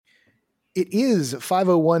It is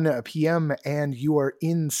 5:01 p.m. and you are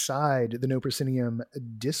inside the No Proscenium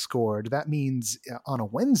Discord. That means on a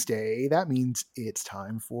Wednesday, that means it's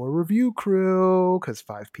time for Review Crew because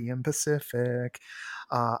 5 p.m. Pacific.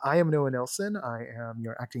 I am Noah Nelson. I am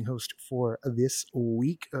your acting host for this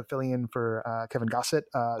week, filling in for Kevin Gossett,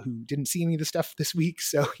 who didn't see any of the stuff this week,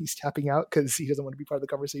 so he's tapping out because he doesn't want to be part of the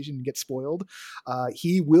conversation and get spoiled.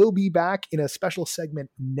 He will be back in a special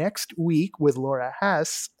segment next week with Laura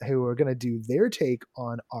Hess, who are going to do their take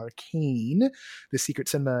on Arcane, the secret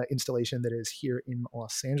cinema installation that is here in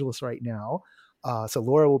Los Angeles right now. So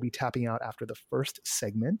Laura will be tapping out after the first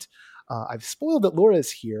segment. I've spoiled that Laura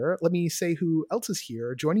is here. Let me say who else is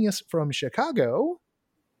here. Joining us from Chicago.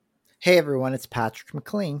 Hey everyone, it's Patrick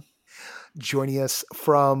McLean. Joining us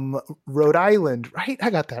from Rhode Island, right? I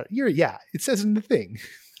got that. It says in the thing.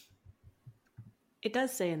 It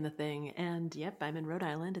does say in the thing. And yep, I'm in Rhode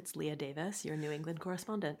Island. It's Leah Davis, your New England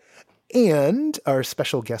correspondent. And our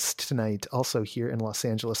special guest tonight, also here in Los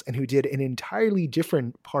Angeles, and who did an entirely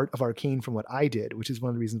different part of Arcane from what I did, which is one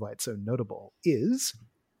of the reasons why it's so notable, is...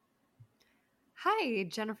 Hi,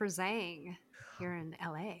 Jennifer Zhang, here in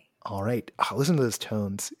LA. All right. Oh, listen to those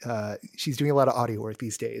tones. She's doing a lot of audio work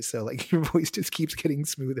these days, so like your voice just keeps getting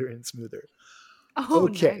smoother and smoother. Oh,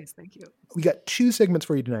 okay. Nice. Thank you. We got 2 segments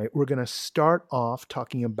for you tonight. We're going to start off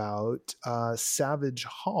talking about Savage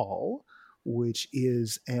Hall, which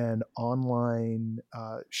is an online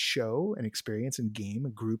show, an experience and game, a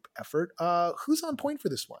group effort. Who's on point for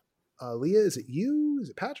this one? Leah, is it you? Is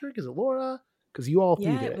it Patrick? Is it Laura? Because you all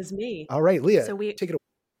three did it. It was me. All right, Leah, so take it away.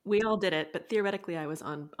 We all did it, but theoretically I was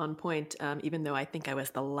on point, even though I think I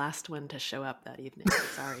was the last one to show up that evening.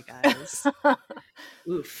 Sorry, guys.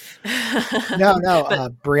 Oof. No,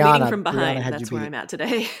 Brianna. From behind, Brianna that's where I'm at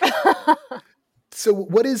today. So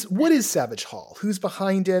what is Savage Hall? Who's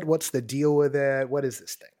behind it? What's the deal with it? What is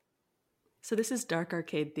this thing? So this is Dark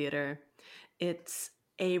Arcade Theater. It's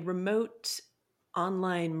a remote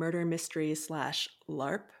online murder mystery /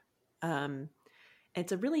 LARP.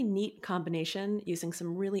 It's a really neat combination using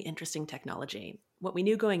some really interesting technology. What we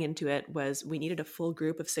knew going into it was we needed a full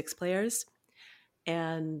group of 6 players,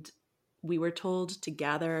 and we were told to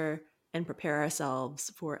gather and prepare ourselves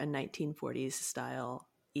for a 1940s style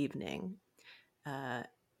evening.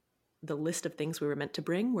 The list of things we were meant to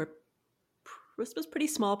bring was pretty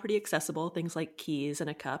small, pretty accessible, things like keys and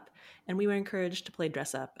a cup, and we were encouraged to play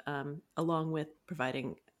dress up, along with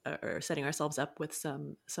providing or setting ourselves up with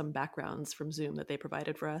some backgrounds from Zoom that they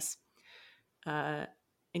provided for us.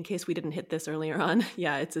 In case we didn't hit this earlier on,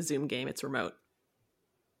 it's a Zoom game. It's remote.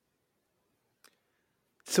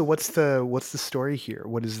 So what's the story here?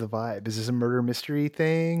 What is the vibe? Is this a murder mystery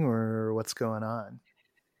thing or what's going on?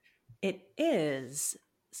 It is.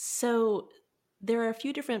 So there are a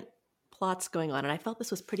few different plots going on, and I felt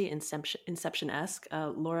this was pretty Inception-esque.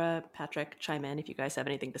 Laura, Patrick, chime in if you guys have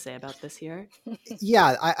anything to say about this here.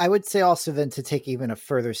 Yeah, I would say also then to take even a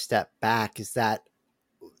further step back is that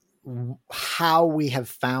how we have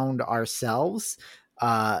found ourselves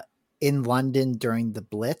in London during the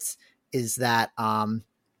Blitz is that I'm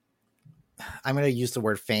going to use the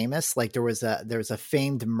word famous. Like there was a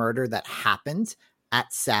famed murder that happened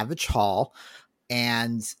at Savage Hall,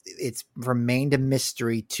 and it's remained a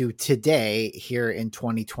mystery to today here in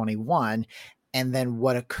 2021. And then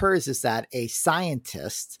what occurs is that a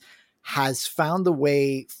scientist has found a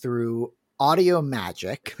way through audio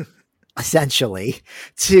magic, essentially,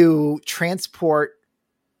 to transport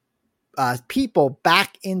people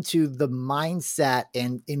back into the mindset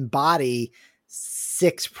and embody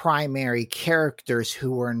 6 primary characters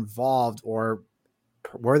who were involved or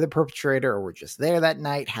were the perpetrator or were just there that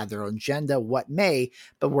night, had their own agenda, what may,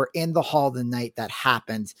 but were in the hall the night that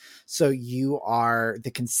happened. So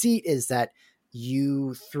the conceit is that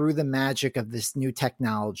you, through the magic of this new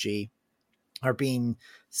technology, are being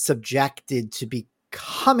subjected to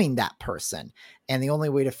becoming that person. And the only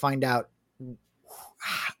way to find out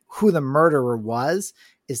who the murderer was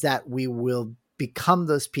is that we will become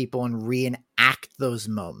those people and reenact those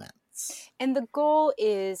moments. And the goal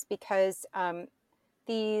is because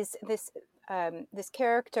this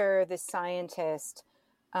character, this scientist,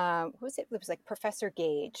 who was it? It was like Professor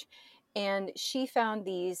Gage, and she found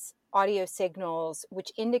these audio signals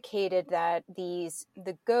which indicated that the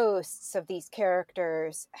ghosts of these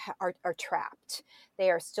characters are trapped.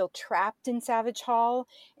 They are still trapped in Savage Hall,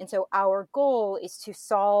 and so our goal is to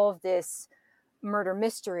solve this murder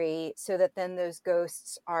mystery so that then those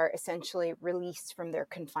ghosts are essentially released from their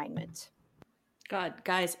confinement. God,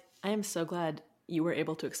 guys, I am so glad you were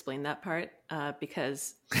able to explain that part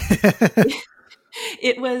because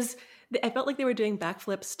it was I felt like they were doing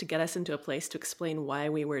backflips to get us into a place to explain why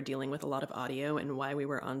we were dealing with a lot of audio and why we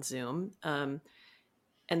were on Zoom.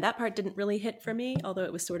 And that part didn't really hit for me, although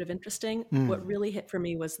it was sort of interesting. What really hit for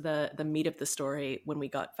me was the meat of the story when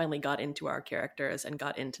we finally got into our characters and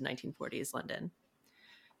got into 1940s London.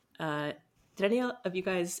 Did any of you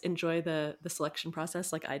guys enjoy the selection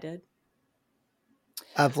process like I did?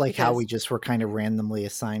 Of like how we just were kind of randomly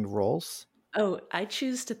assigned roles? Oh, I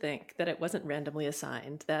choose to think that it wasn't randomly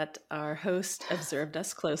assigned, that our host observed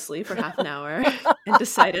us closely for half an hour and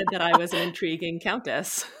decided that I was an intriguing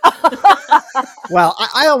countess. Well,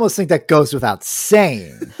 I almost think that goes without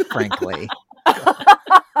saying, frankly.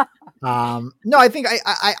 No, I think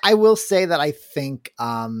I will say that I think,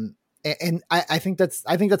 and I think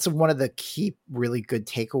that's one of the key really good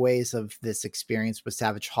takeaways of this experience with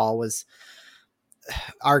Savage Hall was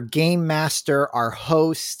our game master, our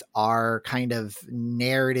host, our kind of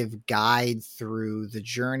narrative guide through the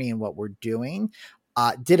journey and what we're doing,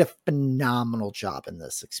 did a phenomenal job in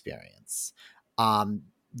this experience.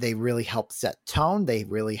 They really help set tone. They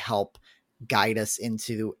really help guide us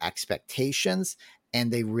into expectations,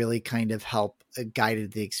 and they really kind of help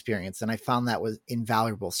guided the experience. And I found that was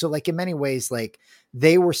invaluable. So like in many ways, like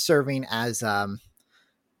they were serving as,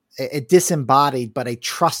 a disembodied but a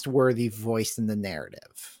trustworthy voice in the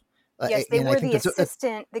narrative. Yes, they were the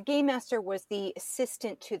assistant. The game master was the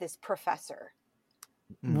assistant to this professor.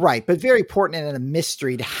 Right, but very important in a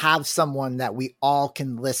mystery to have someone that we all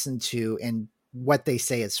can listen to and what they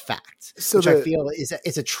say is fact. So which I feel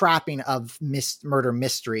is a trapping of murder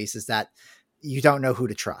mysteries, is that you don't know who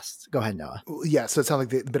to trust. Go ahead, Noah. Yeah, so it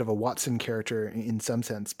sounds like a bit of a Watson character in some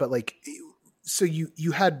sense, but like, so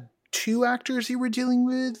you had 2 actors you were dealing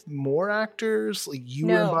with, more actors, like you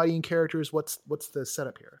were embodying characters. What's the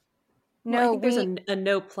setup here? Well, I think there's a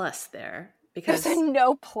no plus there, because there's a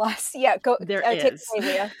no plus. Yeah, go. There is. Take it away,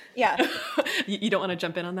 Leah. Yeah. You don't want to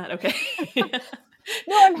jump in on that, okay?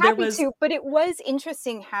 No, I'm happy to, but it was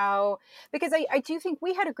interesting how, because I do think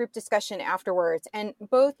we had a group discussion afterwards, and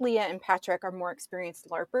both Leah and Patrick are more experienced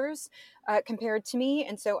LARPers compared to me,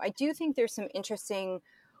 and so I do think there's some interesting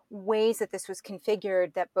ways that this was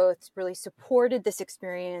configured that both really supported this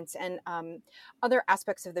experience and other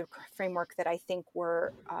aspects of the framework that I think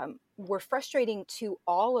were frustrating to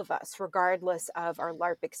all of us, regardless of our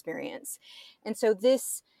LARP experience. And so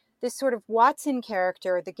this sort of Watson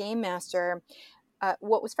character, the game master,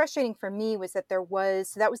 what was frustrating for me was that that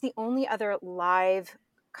was the only other live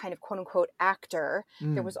kind of quote unquote actor.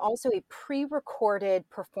 There was also a pre-recorded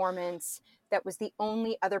performance that was the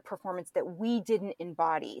only other performance that we didn't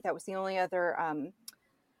embody. That was the only other,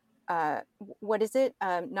 what is it?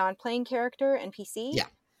 Non-playing character, NPC?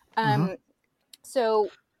 Yeah. So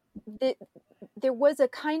there was a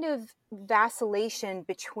kind of vacillation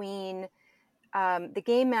between the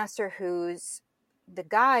game master, who's the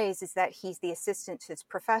guise is that he's the assistant to this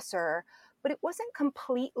professor, but it wasn't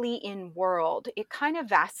completely in world. It kind of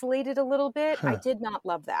vacillated a little bit. I did not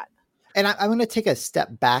love that. And I'm going to take a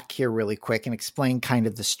step back here really quick and explain kind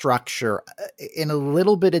of the structure in a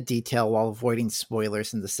little bit of detail while avoiding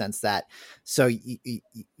spoilers, in the sense that, so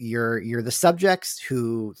you're the subjects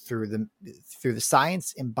who through the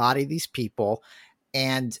science embody these people.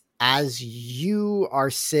 And as you are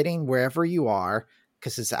sitting wherever you are,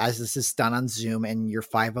 because as this is done on Zoom and your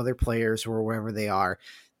 5 other players or wherever they are,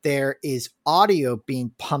 there is audio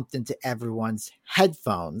being pumped into everyone's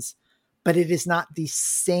headphones, but it is not the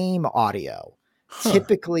same audio.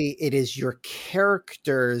 Typically, it is your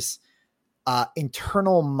character's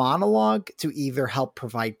internal monologue to either help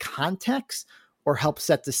provide context or help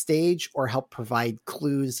set the stage or help provide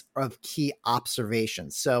clues of key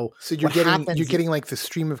observations. So you're getting like the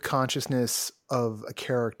stream of consciousness of a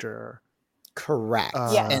character. Correct.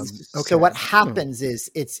 Yes. And so what happens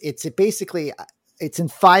is it's basically, it's in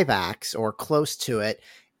 5 acts or close to it.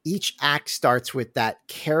 Each act starts with that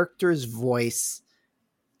character's voice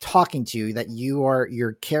talking to you, that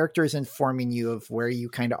your character is informing you of where you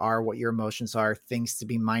kind of are, what your emotions are, things to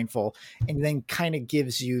be mindful, and then kind of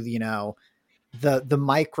gives you, the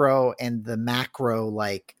micro and the macro,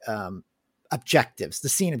 like, objectives, the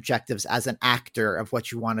scene objectives as an actor of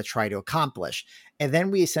what you want to try to accomplish. And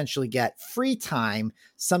then we essentially get free time,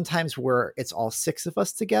 sometimes where it's all 6 of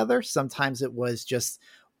us together. Sometimes it was just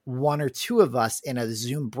 1 or 2 of us in a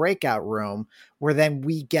Zoom breakout room, where then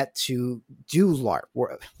we get to do LARP.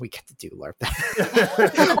 We get to do LARP.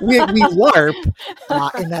 we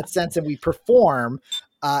LARP in that sense, and we perform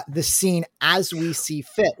the scene as we see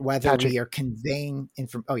fit, whether we are conveying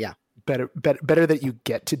information. Oh yeah. Better that you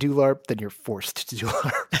get to do LARP than you're forced to do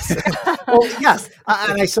LARP. Well, yes,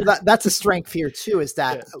 and so that's a strength here too. Is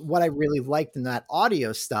that what I really liked in that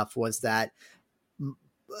audio stuff was that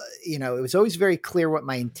it was always very clear what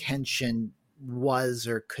my intention was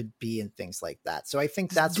or could be and things like that. So I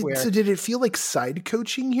think that's where. So did it feel like side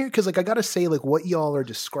coaching here? Because like I gotta say, like what y'all are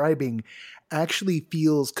describing actually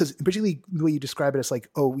feels, because particularly the way you describe it, it's like,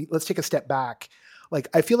 let's take a step back. Like,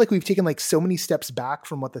 I feel like we've taken like so many steps back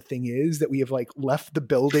from what the thing is that we have like left the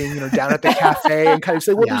building, down at the cafe and kind of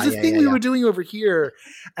say, well, there's this thing we were doing over here.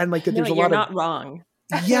 And like that there's a lot of. You're not wrong.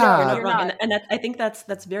 Yeah. You're not wrong. And I think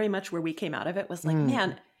that's very much where we came out of it was like,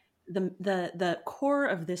 man, the core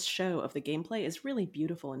of this show, of the gameplay, is really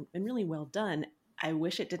beautiful and really well done. I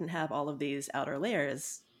wish it didn't have all of these outer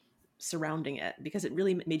layers surrounding it, because it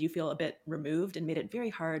really made you feel a bit removed and made it very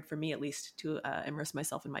hard for me, at least, to immerse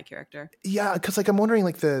myself in my character. Yeah, because like I'm wondering,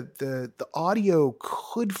 like the audio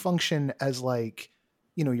could function as like,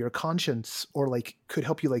 your conscience, or like could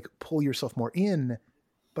help you like pull yourself more in,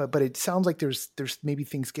 but it sounds like there's maybe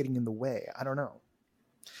things getting in the way. I don't know.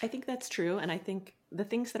 I think that's true, and I think the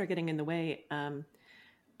things that are getting in the way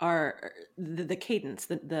are the cadence,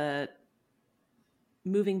 the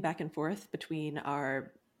moving back and forth between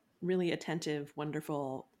our really attentive,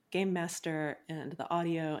 wonderful game master and the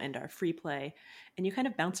audio and our free play. And you kind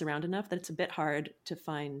of bounce around enough that it's a bit hard to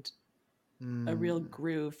find a real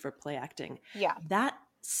groove for play acting. Yeah. That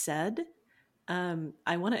said,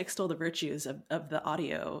 I want to extol the virtues of the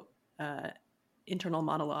audio internal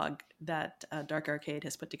monologue that Dark Arcade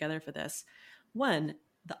has put together for this. One,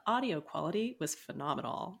 the audio quality was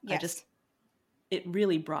phenomenal. Yes. It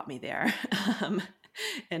really brought me there.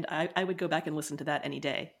 And I would go back and listen to that any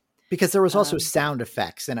day. Because there was also sound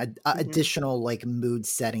effects and additional like mood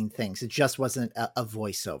setting things. It just wasn't a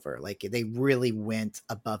voiceover. Like they really went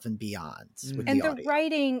above and beyond with and the audio.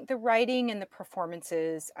 the writing and the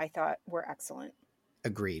performances I thought were excellent.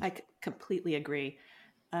 Agreed. I completely agree.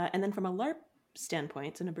 And then from a LARP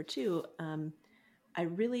standpoint, so number 2, I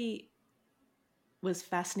really was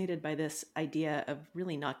fascinated by this idea of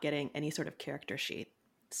really not getting any sort of character sheet.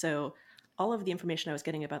 So all of the information I was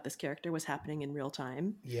getting about this character was happening in real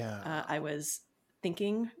time. Yeah. I was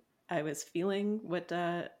thinking, I was feeling what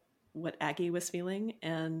Aggie was feeling,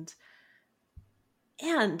 and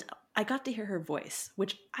I got to hear her voice,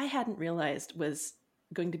 which I hadn't realized was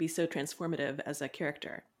going to be so transformative as a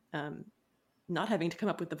character. Not having to come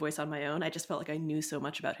up with the voice on my own, I just felt like I knew so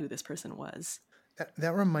much about who this person was.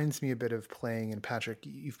 That reminds me a bit of playing, and Patrick,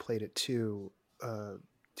 you've played it too,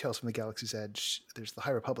 Tales from the Galaxy's Edge. There's the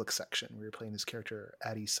High Republic section where you're playing this character,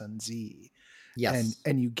 Addie Sun Z. Yes.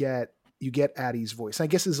 And you get Addie's voice. And I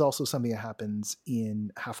guess this is also something that happens in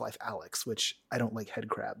Half-Life Alyx, which I don't like head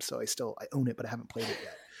crabs, so I own it, but I haven't played it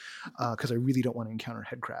yet. Because I really don't want to encounter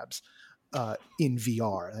head crabs in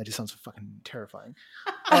VR. That just sounds fucking terrifying.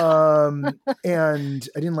 And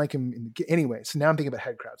I didn't like him anyway. So now I'm thinking about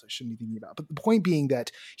head crabs I shouldn't be thinking about. But the point being that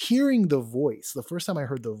hearing the voice, the first time I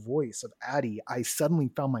heard the voice of Addie, I suddenly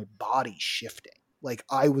found my body shifting. Like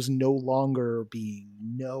I was no longer being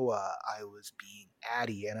Noah, I was being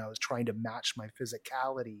Addie, and I was trying to match my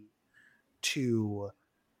physicality to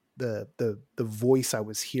the voice I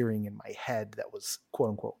was hearing in my head that was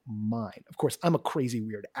quote unquote mine. Of course, I'm a crazy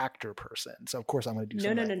weird actor person, so of course I'm going to do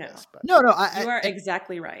something like this. But No, you are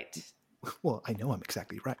exactly right. Well, I know I'm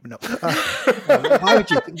exactly right. No. Why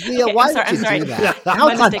would you? Leah, why would you do that? Now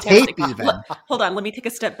it's on tape even. Hold on, let me take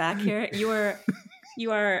a step back here.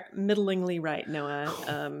 You are middlingly right,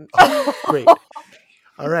 Noah. Great.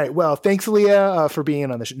 All right. Well, thanks, Leah, for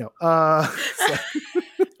being on the show. No.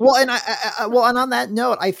 Well, and and on that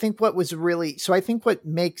note, I think what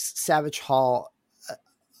makes Savage Hall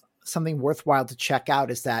something worthwhile to check out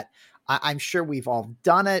is that I'm sure we've all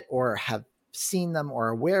done it or have seen them or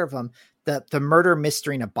aware of them. The murder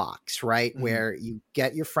mystery in a box, right? Mm-hmm. Where you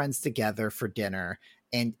get your friends together for dinner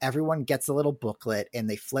and everyone gets a little booklet and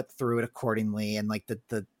they flip through it accordingly. And like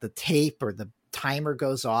the tape or the timer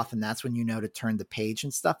goes off and that's when you know to turn the page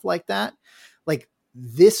and stuff like that. Like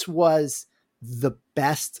this was the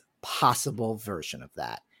best possible version of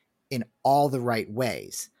that in all the right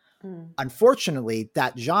ways. Unfortunately,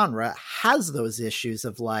 that genre has those issues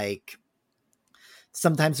of like,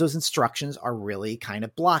 sometimes those instructions are really kind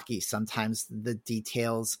of blocky. Sometimes the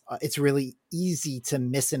details, it's really easy to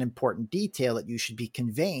miss an important detail that you should be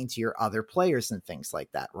conveying to your other players and things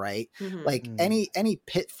like that. Right. Mm-hmm. Like any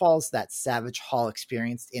pitfalls that Savage Hall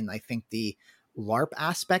experienced in, I think the LARP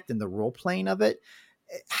aspect and the role playing of it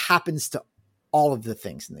happens to all of the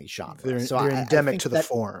things in these genres. They're endemic to the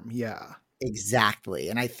form. Yeah, exactly.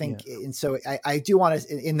 And I think, and so I do want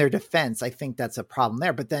to, in their defense, I think that's a problem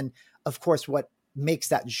there. But then of course, what makes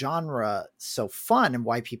that genre so fun and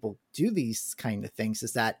why people do these kind of things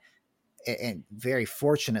is that, and very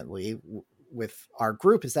fortunately with our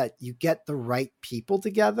group, is that you get the right people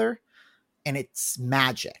together and it's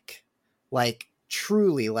magic. Like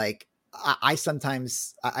truly, like I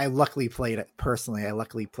sometimes, I luckily played it personally. I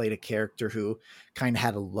luckily played a character who kind of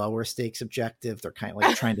had a lower stakes objective. They're kind of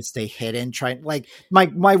like trying to stay hidden, trying like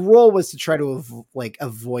my role was to try to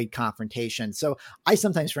avoid confrontation. So I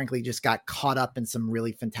sometimes frankly just got caught up in some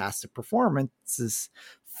really fantastic performances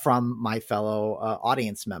from my fellow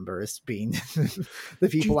audience members, being the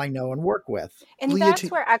people I know and work with. And Leah, that's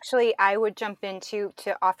where actually I would jump in to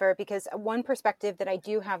offer, because one perspective that I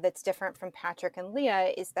do have that's different from Patrick and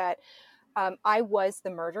Leah is that I was the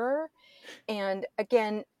murderer. And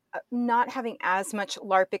again, not having as much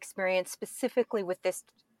LARP experience specifically with this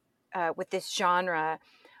genre,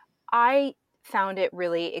 I found it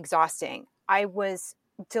really exhausting. I was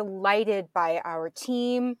delighted by our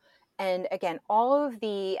team. And again, all of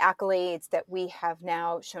the accolades that we have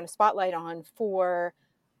now shown a spotlight on for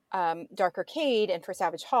Dark Arcade and for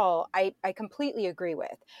Savage Hall, I completely agree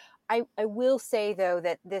with. I will say, though,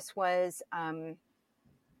 that this was,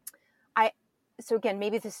 so again,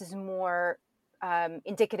 maybe this is more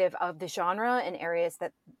indicative of the genre and areas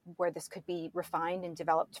where this could be refined and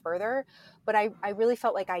developed further. But I really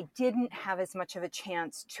felt like I didn't have as much of a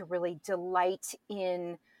chance to really delight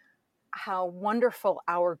in how wonderful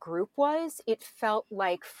our group was. It felt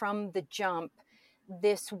like from the jump,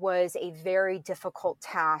 this was a very difficult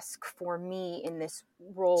task for me in this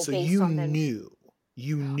role. So based you on the knew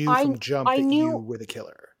I from jump I that you knew were the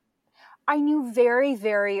killer. I knew very,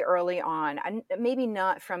 very early on, and maybe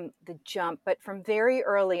not from the jump, but from very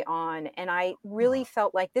early on. And I really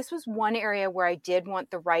felt like this was one area where I did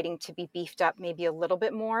want the writing to be beefed up maybe a little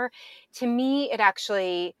bit more. To me, it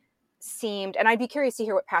actually seemed, and I'd be curious to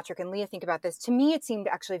hear what Patrick and Leah think about this. To me, it seemed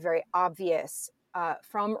actually very obvious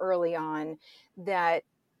from early on that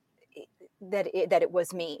it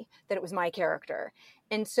was me, that it was my character.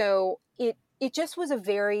 And so it just was a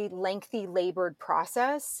very lengthy, labored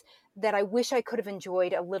process that I wish I could have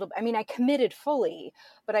enjoyed a little. I mean, I committed fully,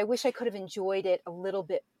 but I wish I could have enjoyed it a little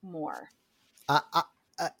bit more.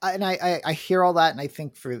 And I hear all that, and I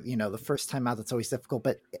think for the first time out, that's always difficult.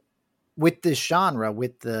 But with this genre,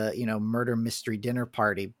 with the murder mystery dinner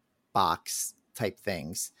party box type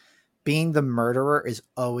things, being the murderer is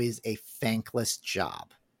always a thankless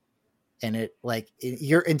job. And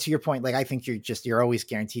and to your point, like, I think you're always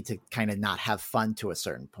guaranteed to kind of not have fun to a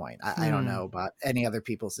certain point. I don't know about any other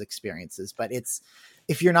people's experiences, but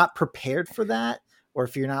if you're not prepared for that, or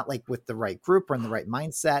if you're not like with the right group or in the right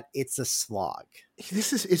mindset, it's a slog.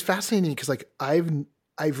 It's fascinating because like I've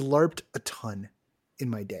LARPed a ton in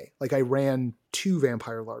my day. Like I ran 2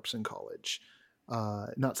 vampire LARPs in college,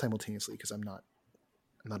 not simultaneously because I'm not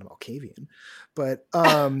an Malkavian, but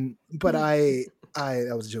I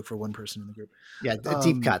that was a joke for one person in the group. Yeah,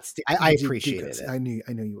 deep cuts. I appreciated cuts. it. I knew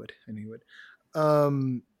you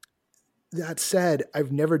would. That said,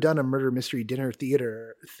 I've never done a murder mystery dinner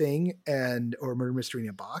theater thing or murder mystery in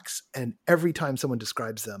a box. And every time someone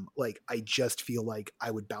describes them, like I just feel like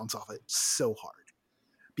I would bounce off it so hard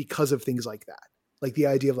because of things like that. Like the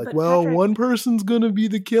idea of like, well, Patrick, one person's going to be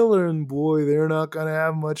the killer and boy, they're not going to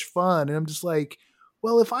have much fun. And I'm just like,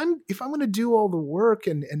 well, if I'm going to do all the work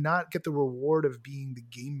and not get the reward of being the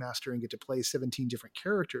game master and get to play 17 different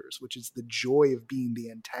characters, which is the joy of being the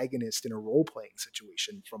antagonist in a role-playing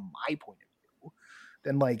situation from my point of view,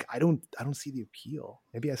 then like I don't see the appeal.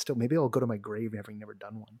 Maybe I'll go to my grave having never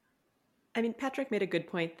done one. I mean, Patrick made a good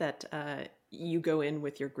point that you go in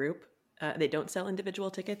with your group. They don't sell individual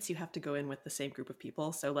tickets. You have to go in with the same group of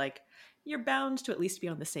people. So like you're bound to at least be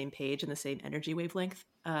on the same page and the same energy wavelength.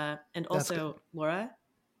 And also Laura.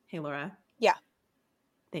 Hey, Laura. Yeah.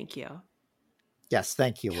 Thank you. Yes.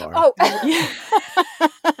 Thank you, Laura. Oh,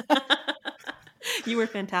 you were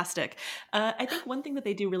fantastic. I think one thing that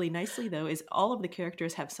they do really nicely though, is all of the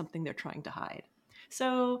characters have something they're trying to hide.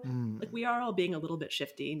 So like we are all being a little bit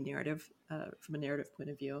shifty from a narrative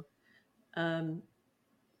point of view.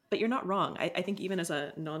 But you're not wrong. I think even as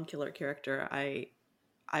a non-killer character,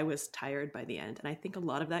 I was tired by the end. And I think a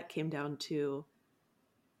lot of that came down to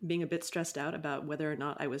being a bit stressed out about whether or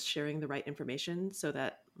not I was sharing the right information so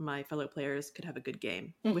that my fellow players could have a good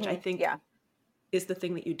game, which I think is the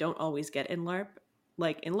thing that you don't always get in LARP.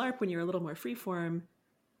 Like in LARP, when you're a little more freeform,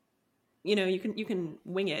 you can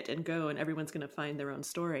wing it and go and everyone's going to find their own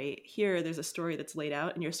story. Here, there's a story that's laid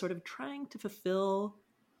out and you're sort of trying to fulfill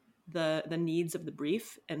the needs of the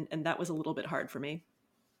brief, and that was a little bit hard for me.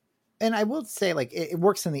 And I will say, like, it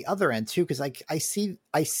works on the other end too, because like I see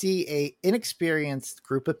a inexperienced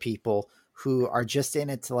group of people who are just in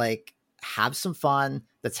it to like have some fun,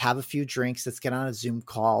 let's have a few drinks, let's get on a Zoom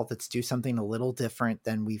call, let's do something a little different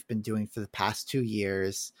than we've been doing for the past 2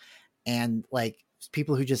 years. And like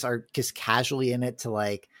people who just are just casually in it to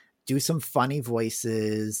like do some funny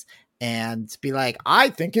voices and be like, I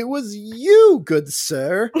think it was you, good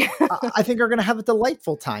sir. I think are going to have a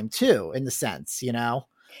delightful time too, in the sense, you know?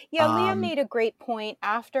 Yeah, Leah made a great point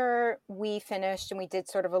after we finished and we did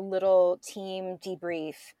sort of a little team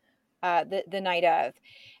debrief the night of.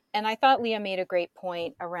 And I thought Leah made a great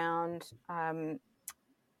point around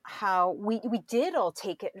how we did all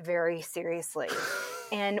take it very seriously.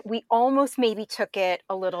 And we almost maybe took it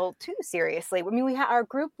a little too seriously. I mean, our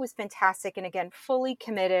group was fantastic and again, fully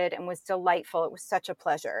committed and was delightful. It was such a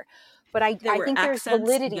pleasure. But I think there's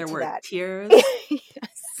validity to that. There were tears. Yes.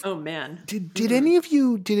 Oh man. Did any of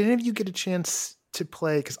you get a chance to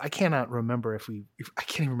play? Because I cannot remember if I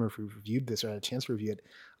can't even remember if we reviewed this or had a chance to review it.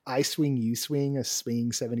 I Swing, You Swing, a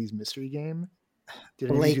swinging 70s mystery game. Did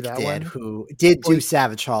Blake do that did, one? Who did do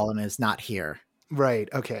Savage Hall and is not here. Right.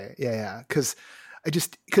 Okay. Yeah. Because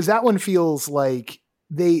that one feels like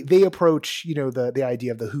they approach, you know, the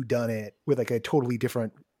idea of the whodunit with like a totally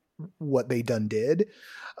different what they done did.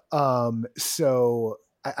 So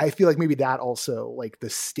I feel like maybe that also like the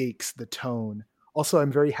stakes, the tone. Also,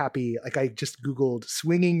 I'm very happy. Like I just Googled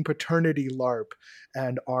swinging paternity LARP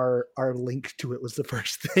and our link to it was the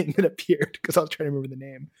first thing that appeared because I was trying to remember the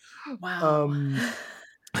name. Wow.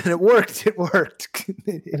 And it worked.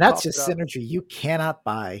 And that's just synergy you cannot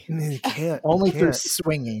buy. You can't. Only through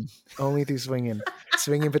swinging. Only through swinging.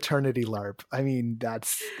 Swinging paternity LARP. I mean,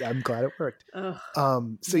 I'm glad it worked.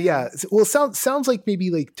 So yeah. Well, sounds like maybe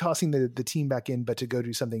like tossing the team back in, but to go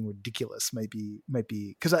do something ridiculous might be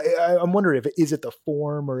because I'm wondering if it is it the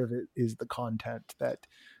form or if it is the content that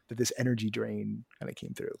this energy drain kind of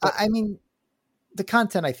came through. But, I mean, the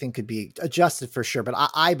content I think could be adjusted for sure, but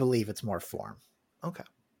I believe it's more form. Okay.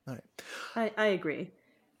 All right. I agree.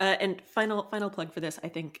 And final plug for this. I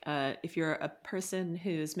think if you're a person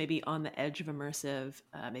who's maybe on the edge of immersive,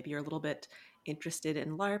 maybe you're a little bit interested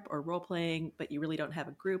in LARP or role playing, but you really don't have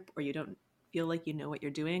a group or you don't feel like you know what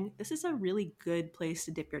you're doing, this is a really good place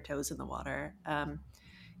to dip your toes in the water.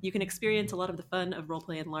 You can experience a lot of the fun of role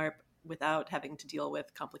play and LARP without having to deal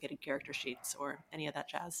with complicated character sheets or any of that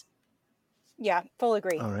jazz. Yeah, full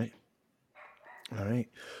agree. All right.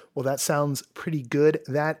 Well, that sounds pretty good.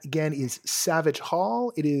 That, again, is Savage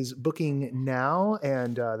Hall. It is booking now,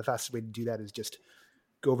 and the fastest way to do that is just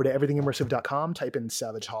go over to everythingimmersive.com, type in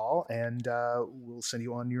Savage Hall, and we'll send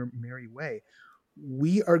you on your merry way.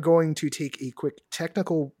 We are going to take a quick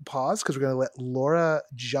technical pause because we're going to let Laura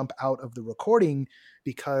jump out of the recording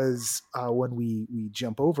because when we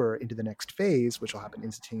jump over into the next phase, which will happen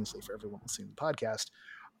instantaneously for everyone listening to the podcast,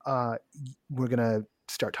 we're going to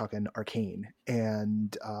start talking Arcane,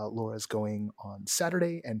 and Laura's going on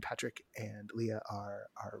Saturday, and Patrick and Leah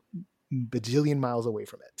are bajillion miles away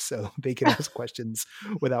from it, so they can ask questions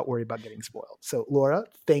without worry about getting spoiled. So Laura,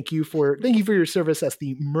 thank you for your service as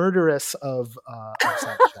the murderess of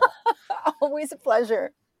Savage Hall. Always a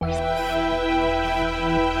pleasure.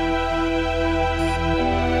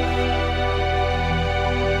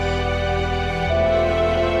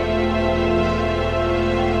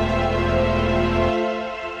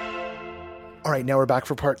 All right, now we're back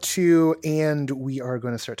for part 2, and we are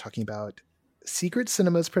going to start talking about Secret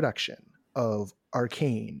Cinema's production of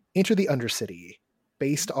Arcane, Enter the Undercity,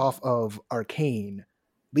 based off of Arcane,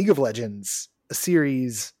 League of Legends, a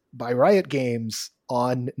series by Riot Games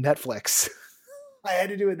on Netflix. I had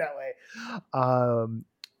to do it that way.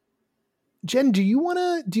 Jen, do you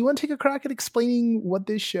want to take a crack at explaining what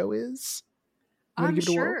this show is? I'm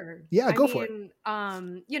sure. Yeah, go for it.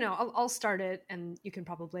 I'll start it, and you can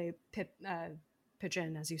probably pitch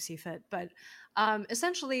in as you see fit. But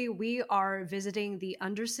essentially, we are visiting the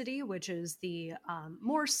Undercity, which is the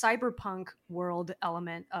more cyberpunk world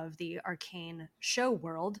element of the Arcane show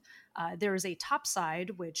world. There is a top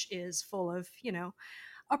side, which is full of,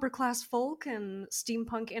 upper class folk and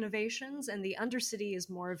steampunk innovations, and the Undercity is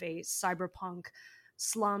more of a cyberpunk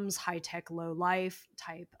slums, high tech, low life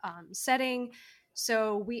type setting.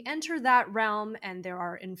 So we enter that realm, and there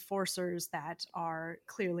are enforcers that are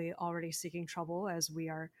clearly already seeking trouble as we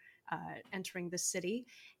are entering the city.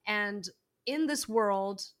 And in this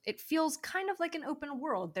world, it feels kind of like an open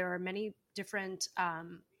world. There are many different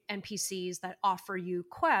NPCs that offer you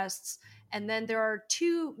quests, and then there are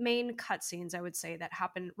 2 main cutscenes, I would say, that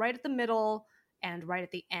happen right at the middle and right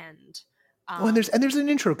at the end. And there's an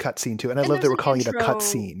intro cutscene too, and I love that we're calling it a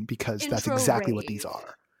cutscene because that's exactly what these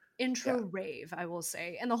are. intro rave, I will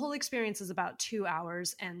say. And the whole experience is about 2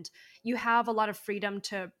 hours, and you have a lot of freedom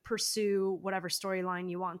to pursue whatever storyline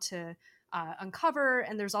you want to uncover.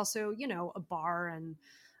 And there's also, you know, a bar and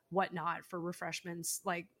whatnot for refreshments,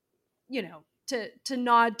 like, you know, to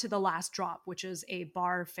nod to the last drop, which is a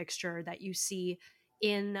bar fixture that you see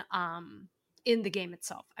in the game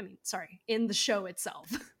itself. I mean, sorry, in the show itself.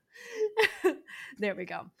 There we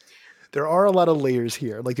go. There are a lot of layers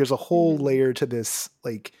here. Like there's a whole layer to this.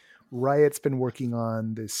 Like Riot's been working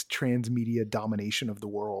on this transmedia domination of the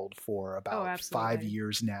world for about 5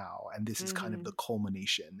 years now, and this is kind of the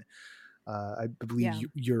culmination. I believe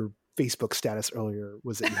your Facebook status earlier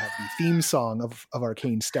was that you have the theme song of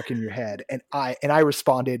Arcane stuck in your head, and I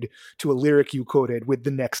responded to a lyric you quoted with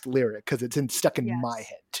the next lyric because it's stuck in my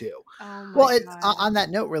head too. Oh my Well, God. on that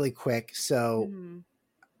note, really quick. So,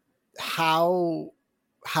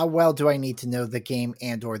 how well do I need to know the game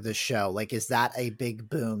and or the show? Like, is that a big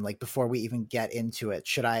boon? Like, before we even get into it,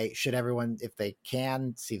 should everyone, if they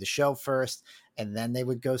can, see the show first and then they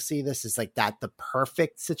would go see this? Is like that the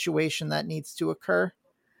perfect situation that needs to occur?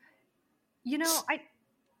 You know,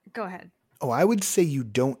 go ahead. Oh, I would say you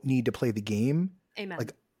don't need to play the game. Amen.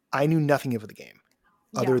 Like I knew nothing of the game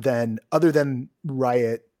other than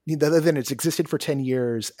Riot, other than it's existed for 10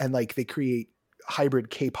 years and like they create hybrid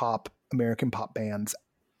K-pop, American pop bands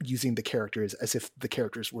using the characters as if the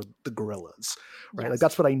characters were the gorillas, right? Like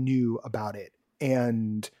that's what I knew about it.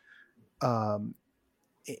 And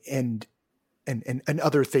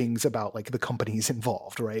other things about like the companies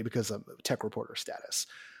involved, right? Because of tech reporter status.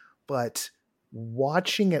 But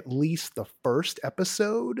watching at least the first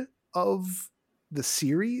episode of the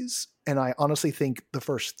series, and I honestly think the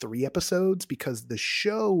first 3 episodes, because the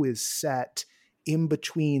show is set in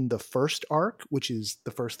between the first arc, which is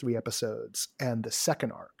the first 3 episodes, and the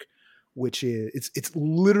second arc, which is it's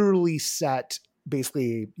literally set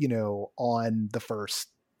basically, you know, on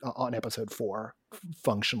episode 4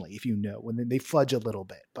 functionally, if you know, when they fudge a little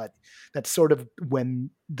bit, but that's sort of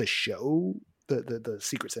when the show, the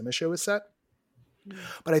Secret Cinema show is set.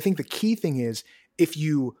 But I think the key thing is if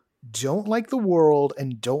you don't like the world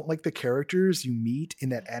and don't like the characters you meet in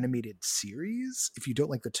that animated series, if you don't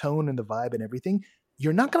like the tone and the vibe and everything,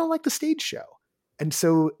 you're not going to like the stage show. And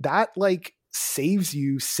so that like saves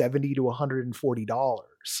you $70 to $140.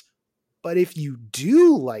 But if you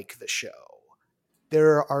do like the show,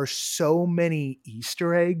 there are so many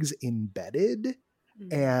Easter eggs embedded.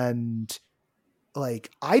 And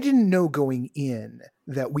like, I didn't know going in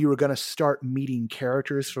that we were going to start meeting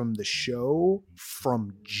characters from the show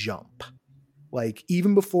from jump. Like,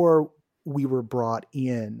 even before we were brought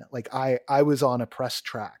in, like I was on a press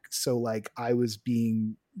track. So like I was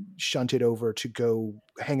being shunted over to go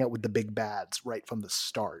hang out with the big bads right from the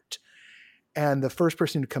start. And the first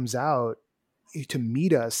person who comes out to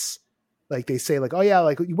meet us, like they say like, oh yeah,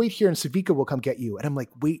 like you wait here and Savika will come get you. And I'm like,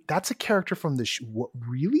 wait, that's a character from the show. What,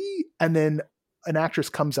 really? And then an actress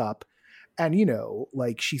comes up and, you know,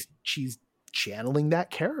 like she's channeling that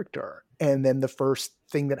character. And then the first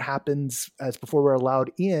thing that happens as before we're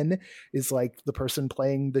allowed in is like the person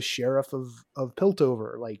playing the sheriff of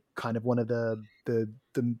Piltover, like kind of one of the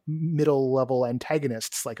middle level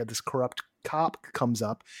antagonists, like this corrupt cop comes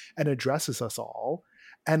up and addresses us all.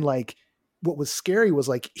 And like, what was scary was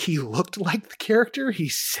like, he looked like the character. He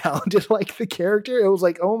sounded like the character. It was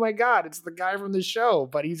like, oh my God, it's the guy from the show,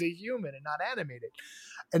 but he's a human and not animated.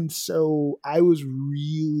 And so I was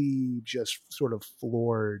really just sort of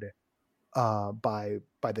floored by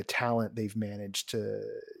the talent they've managed to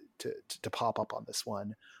pop up on this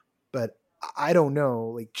one. But I don't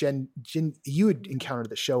know, like Jen, you had encountered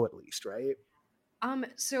the show at least, right?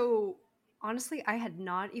 So honestly, I had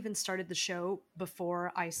not even started the show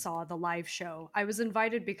before I saw the live show. I was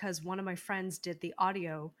invited because one of my friends did the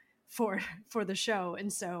audio for the show,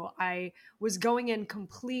 and so I was going in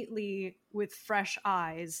completely with fresh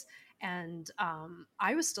eyes, and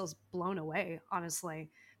I was still blown away, honestly,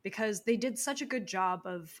 because they did such a good job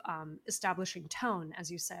of establishing tone, as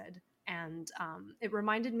you said, and it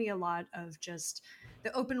reminded me a lot of just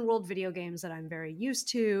the open world video games that I'm very used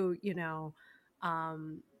to, you know.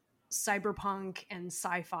 Cyberpunk and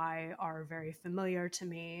sci-fi are very familiar to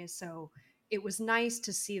me, so it was nice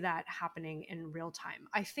to see that happening in real time.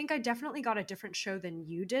 I think I definitely got a different show than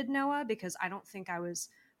you did, Noah, because I don't think I was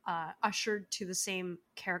ushered to the same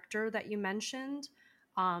character that you mentioned.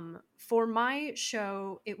 For my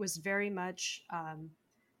show, it was very much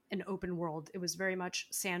an open world. It was very much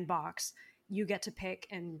sandbox. You get to pick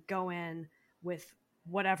and go in with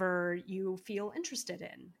whatever you feel interested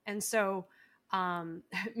in. And so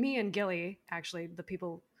me and Gilly, actually, the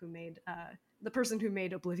person who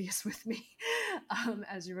made Oblivious with me,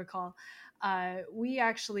 as you recall. We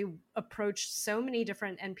actually approached so many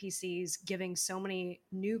different NPCs, giving so many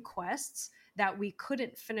new quests that we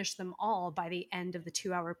couldn't finish them all by the end of the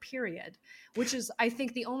 2-hour period, which is, I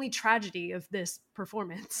think, the only tragedy of this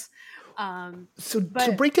performance. So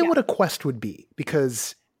But break down yeah. what a quest would be,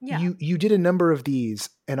 because Yeah. you did a number of these,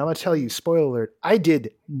 and I'm gonna tell you, spoiler alert, I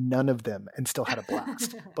did none of them and still had a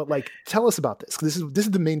blast. But like, tell us about this. This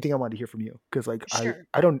is the main thing I wanted to hear from you, because like Sure.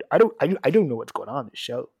 I don't know what's going on in this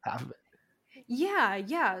show, half of it.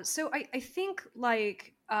 Yeah. So I think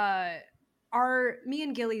like our me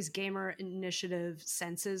and Gilly's gamer initiative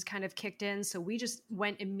senses kind of kicked in, so we just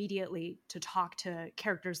went immediately to talk to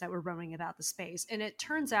characters that were roaming about the space, and it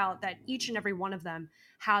turns out that each and every one of them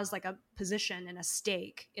has like a position and a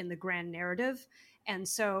stake in the grand narrative. And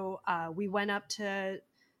so we went up to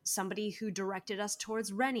somebody who directed us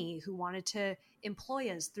towards Rennie, who wanted to employ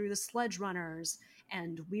us through the sledge runners,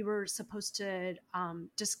 and we were supposed to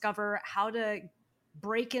discover how to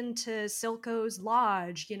break into Silco's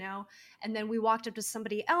lodge, and then we walked up to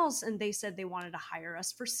somebody else and they said they wanted to hire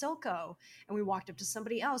us for Silco, and we walked up to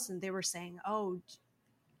somebody else and they were saying, oh,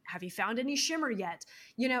 have you found any shimmer yet?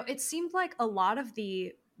 It seemed like a lot of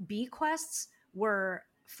the B quests were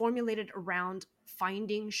formulated around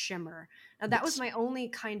finding shimmer. Now that was Yes. my only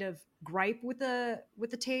kind of gripe with the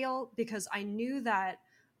tale, because I knew that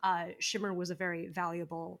shimmer was a very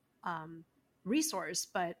valuable resource,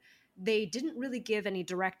 but they didn't really give any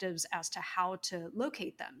directives as to how to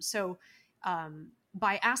locate them. So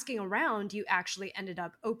by asking around, you actually ended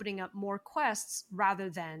up opening up more quests rather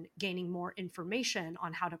than gaining more information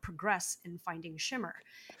on how to progress in finding shimmer.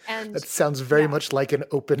 And That sounds very yeah. much like an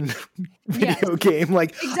open Yes. video game.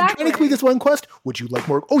 Like, I'm trying to Exactly. complete this one quest. Would you like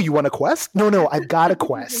more? Oh, you want a quest? No, I've got a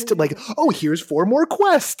quest. Like, oh, here's 4 more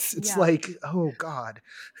quests. It's Yeah. like, oh God.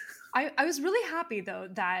 I was really happy, though,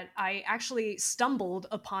 that I actually stumbled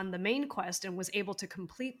upon the main quest and was able to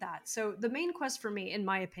complete that. So the main quest for me, in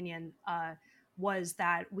my opinion, was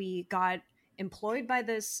that we got employed by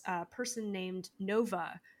this person named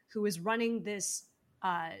Nova, who was running this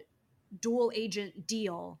dual agent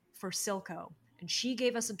deal for Silco. And she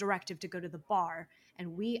gave us a directive to go to the bar.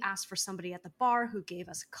 And we asked for somebody at the bar who gave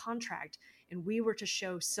us a contract. And we were to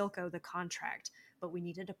show Silco the contract, but we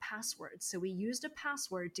needed a password. So we used a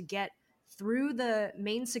password to get through the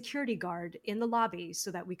main security guard in the lobby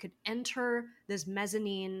so that we could enter this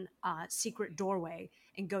mezzanine secret doorway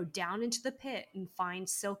and go down into the pit and find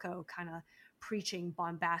Silco kind of preaching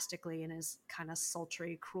bombastically in his kind of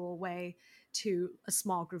sultry, cruel way to a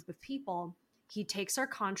small group of people. He takes our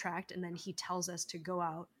contract and then he tells us to go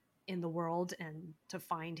out in the world and to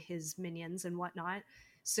find his minions and whatnot.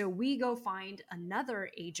 So we go find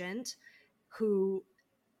another agent who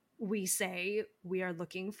we say we are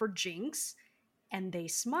looking for Jinx, and they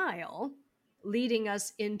smile, leading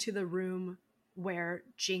us into the room where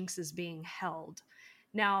Jinx is being held.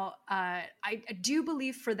 Now, I do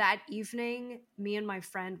believe for that evening, me and my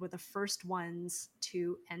friend were the first ones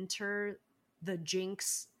to enter the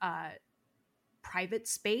Jinx private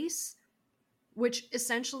space, which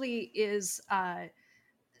essentially is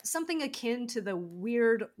something akin to the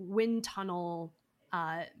weird wind tunnel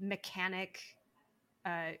mechanic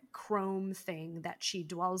chrome thing that she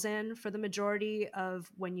dwells in for the majority of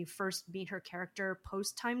when you first meet her character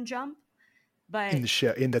post time jump. But In the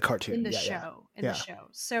show, in the cartoon. in the Yeah. show.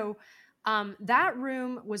 So that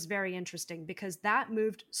room was very interesting because that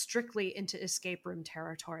moved strictly into escape room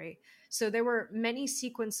territory. So there were many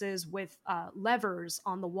sequences with levers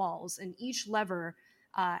on the walls, and each lever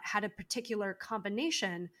had a particular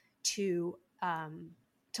combination to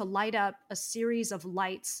light up a series of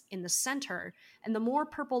lights in the center. And the more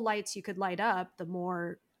purple lights you could light up, the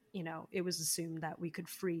more, it was assumed that we could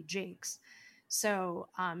free Jinx. So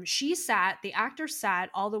the actor sat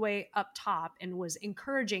all the way up top and was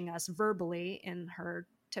encouraging us verbally in her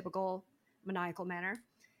typical maniacal manner.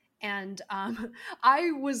 And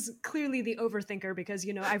I was clearly the overthinker because,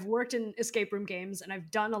 I've worked in escape room games and I've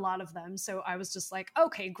done a lot of them. So I was just like,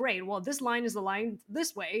 okay, great. Well, this line is the line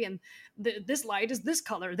this way and this light is this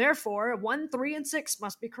color. Therefore, 1, 3, and 6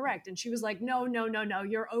 must be correct. And she was like, no,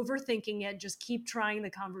 you're overthinking it. Just keep trying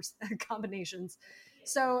the combinations.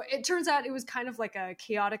 So it turns out it was kind of like a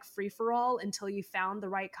chaotic free-for-all until you found the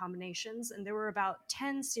right combinations. And there were about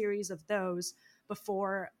 10 series of those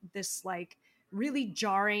before this like really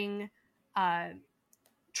jarring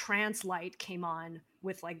trance light came on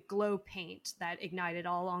with like glow paint that ignited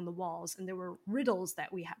all along the walls. And there were riddles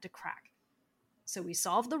that we had to crack. So we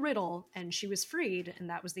solved the riddle and she was freed. And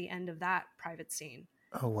that was the end of that private scene.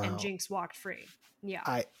 Oh wow. And Jinx walked free.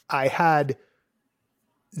 Yeah. I had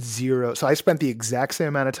zero. So I spent the exact same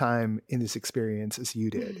amount of time in this experience as you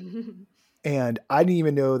did. And I didn't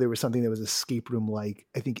even know there was something that was escape room like,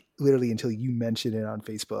 I think literally until you mentioned it on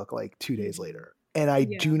Facebook like 2 days later. And I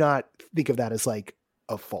do not think of that as like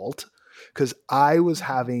a fault, because I was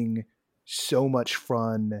having so much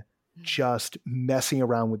fun just messing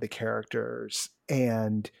around with the characters,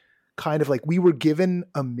 and kind of like we were given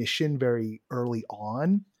a mission very early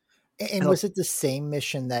on. And was it the same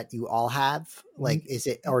mission that you all have? Like, is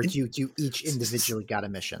it, or do you each individually got a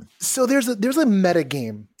mission? So there's a meta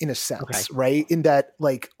game in a sense, right? In that,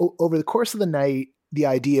 like, over the course of the night, the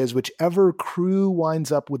idea is whichever crew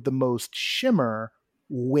winds up with the most shimmer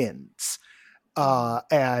wins.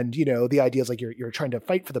 And the idea is like you're trying to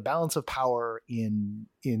fight for the balance of power in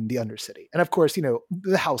the Undercity, and of course,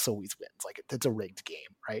 the house always wins. Like it's a rigged game,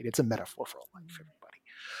 right? It's a metaphor for life, everybody.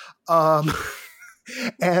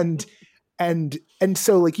 And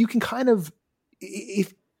so like you can kind of,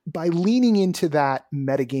 if by leaning into that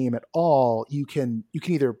metagame at all, you can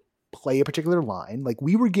either play a particular line. Like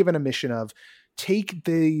we were given a mission of take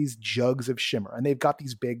these jugs of shimmer, and they've got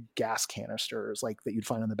these big gas canisters like that you'd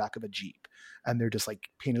find on the back of a Jeep, and they're just like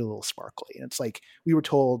painted a little sparkly. And it's like we were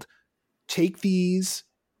told, take these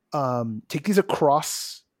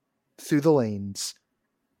across through the lanes.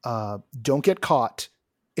 Don't get caught.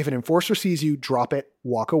 If an enforcer sees you, drop it,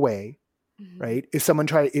 walk away. Right? If someone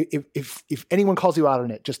if anyone calls you out on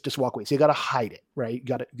it, just walk away. So you got to hide it, right? You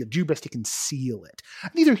got to do your best to conceal it.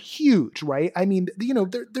 And these are huge, right? I mean,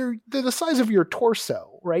 they're the size of your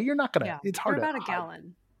torso, right? You're not gonna. It's hard. They're about to a hide.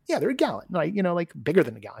 gallon. Yeah, they're a gallon, right? Like bigger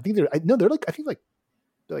than a gallon. I think they're like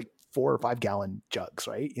 4 or 5 gallon jugs,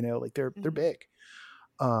 right? Like they're big.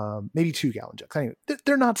 Maybe 2 gallon jugs. Anyway,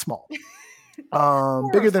 they're not small.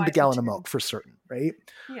 Bigger than the gallon of milk for certain, right?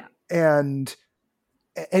 Yeah. And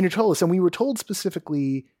you're told us, and we were told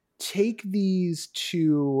specifically, take these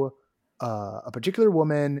to a particular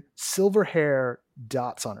woman, silver hair,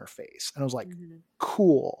 dots on her face. And I was like,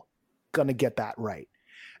 cool, gonna get that right.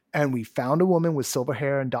 And we found a woman with silver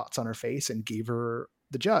hair and dots on her face and gave her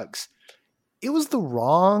the jugs. It was the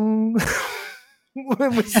wrong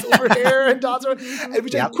woman with silver hair and dots on her,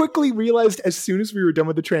 which I quickly realized as soon as we were done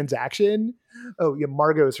with the transaction. Oh, yeah,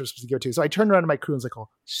 Margot is supposed to go too. So I turned around to my crew and was like, oh,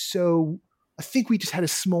 so I think we just had a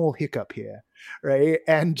small hiccup here, right?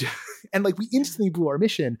 And like we instantly blew our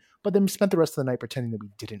mission, but then spent the rest of the night pretending that we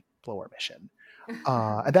didn't blow our mission.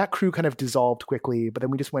 And that crew kind of dissolved quickly, but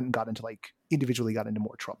then we just went and individually got into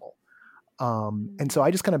more trouble. And so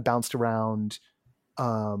I just kind of bounced around,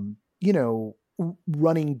 running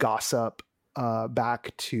gossip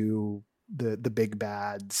back to the big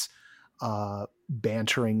bads,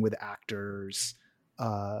 bantering with actors,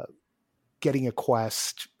 getting a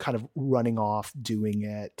quest, kind of running off, doing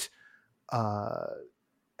it,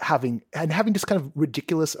 having just kind of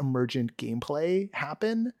ridiculous emergent gameplay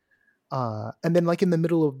happen. And then like in the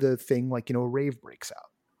middle of the thing, like, a rave breaks out,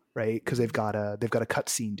 right? Cause they've got a cut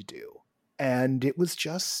scene to do. And it was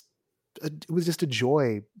just a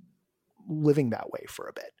joy living that way for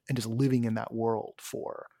a bit and just living in that world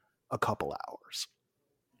for a couple hours.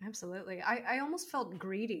 Absolutely. I almost felt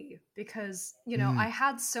greedy because, I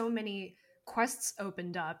had so many quests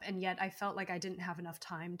opened up, and yet I felt like I didn't have enough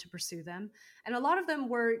time to pursue them. And a lot of them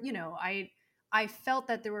were, I felt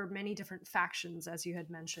that there were many different factions, as you had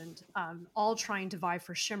mentioned, all trying to vie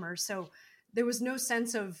for shimmer. So there was no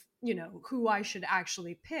sense of, who I should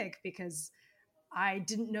actually pick because I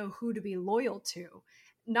didn't know who to be loyal to.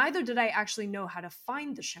 Neither did I actually know how to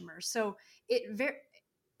find the shimmer. So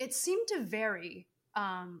it seemed to vary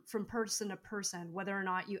from person to person whether or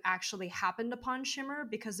not you actually happened upon shimmer,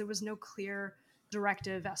 because there was no clear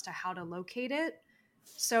directive as to how to locate it.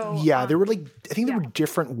 So there were there were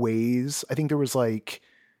different ways. I think there was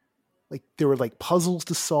there were puzzles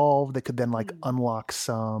to solve that could then unlock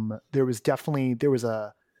some. There was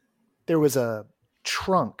a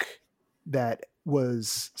trunk that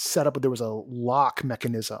was set up, but there was a lock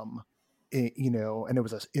mechanism, and it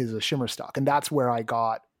was a shimmer stock, and that's where I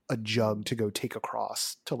got a jug to go take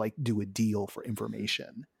across to do a deal for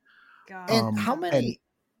information. And how many?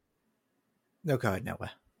 No, go ahead,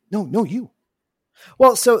 Noah. No, you.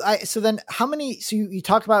 Well, so then how many? So you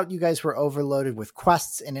talk about you guys were overloaded with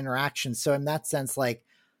quests and interactions. So in that sense,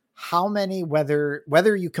 how many, whether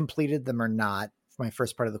you completed them or not, my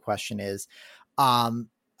first part of the question is, how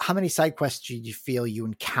many side quests did you feel you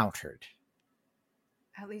encountered?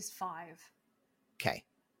 At least 5. Okay.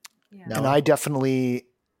 Yeah. And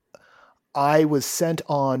I was sent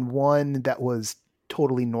on one that was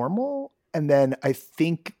totally normal. And then I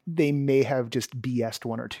think they may have just BS'd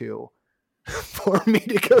 1 or 2 for me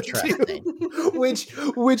to go to,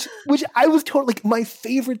 which I was totally like, my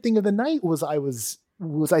favorite thing of the night was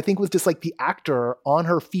I think was just like the actor on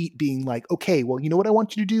her feet being like, okay, well, you know what I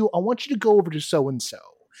want you to do? I want you to go over to so-and-so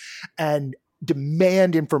and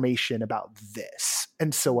demand information about this.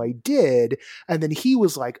 And so I did. And then he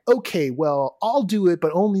was like, okay, well, I'll do it,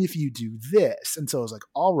 but only if you do this. And so I was like,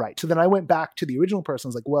 all right. So then I went back to the original person. I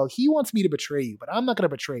was like, well, he wants me to betray you, but I'm not going to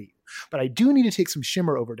betray you. But I do need to take some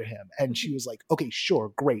shimmer over to him. And she was like, okay,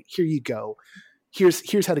 sure, great. Here you go.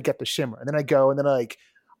 Here's how to get the shimmer. And then I go, and then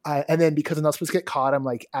and then because I'm not supposed to get caught, I'm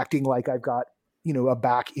like acting like I've got, a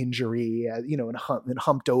back injury, and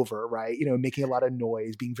humped over, right? Making a lot of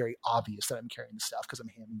noise, being very obvious that I'm carrying the stuff because I'm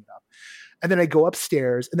handing it up. And then I go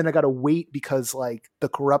upstairs, and then I got to wait because like the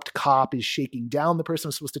corrupt cop is shaking down the person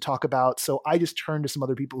I'm supposed to talk about. So I just turn to some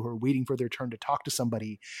other people who are waiting for their turn to talk to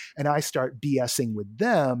somebody, and I start BSing with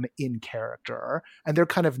them in character, and they're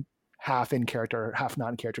kind of half in character, half not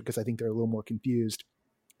in character because I think they're a little more confused.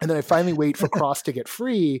 And then I finally wait for Cross to get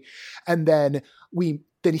free, and then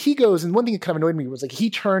he goes, and one thing that kind of annoyed me was like he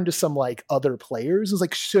turned to some like other players, was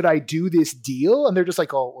like, should I do this deal? And they're just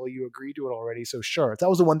like, oh, well, you agreed to it already, so sure. That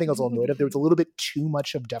was the one thing I was a little annoyed of. There was a little bit too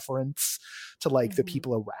much of deference to like the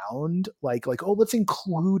people around, like oh, let's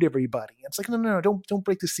include everybody. It's like no, don't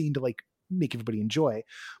break the scene to like make everybody enjoy.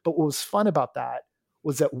 But what was fun about that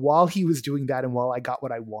was that while he was doing that and while I got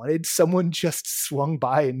what I wanted, someone just swung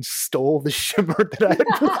by and stole the shimmer that I had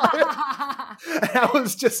brought.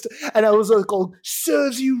 And I was like, oh,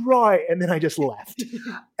 serves you right. And then I just left.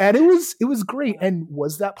 And it was great. And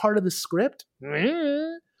was that part of the script?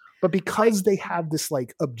 But because they have this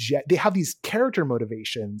like they have these character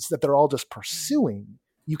motivations that they're all just pursuing,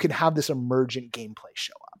 you can have this emergent gameplay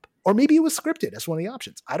show up. Or maybe it was scripted as one of the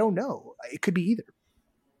options. I don't know. It could be either.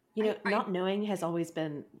 Not knowing has always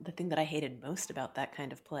been the thing that I hated most about that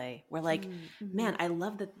kind of play, where like, man, I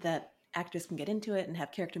love that actors can get into it and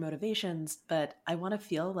have character motivations, but I want to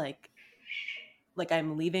feel like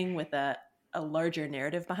I'm leaving with a larger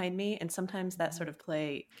narrative behind me. And sometimes that sort of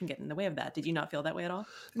play can get in the way of that. Did you not feel that way at all?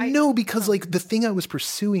 No, because like the thing I was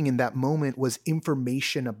pursuing in that moment was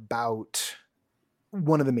information about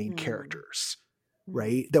one of the main characters,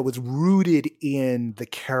 right? That was rooted in the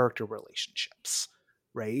character relationships.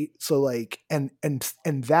 Right. So like, and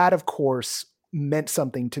that of course meant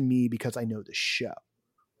something to me because I know the show.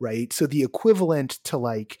 Right. So the equivalent to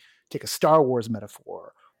like, take a Star Wars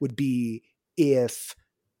metaphor would be if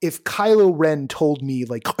Kylo Ren told me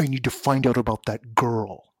like, I need to find out about that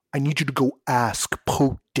girl. I need you to go ask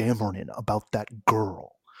Poe Dameron about that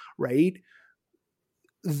girl. Right.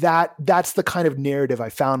 That's the kind of narrative I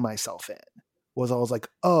found myself in. I was like,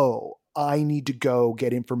 oh, I need to go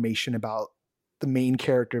get information about the main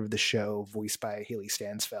character of the show, voiced by Haley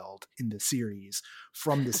Stansfeld in the series,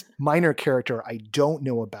 from this minor character I don't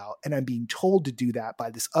know about. And I'm being told to do that by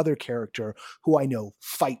this other character who I know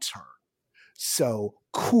fights her. So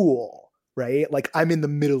cool, right? Like I'm in the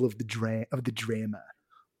middle of the drama.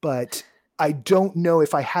 But I don't know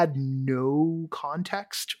if I had no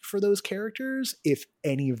context for those characters, if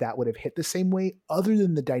any of that would have hit the same way, other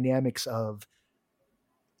than the dynamics of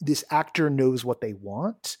this actor knows what they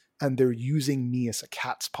want, and they're using me as a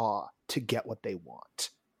cat's paw to get what they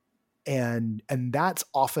want. And that's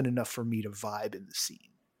often enough for me to vibe in the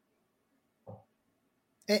scene.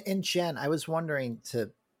 And Jen, I was wondering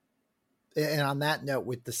and on that note,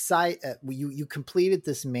 with the site, you completed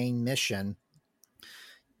this main mission.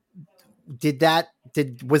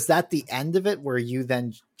 Was that the end of it, where you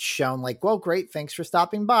then shown like, well, great, thanks for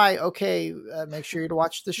stopping by. Okay, make sure to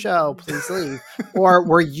watch the show. Please leave. Or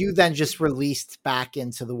were you then just released back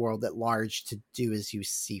into the world at large to do as you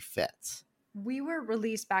see fit? We were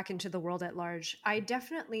released back into the world at large. I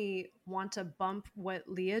definitely want to bump what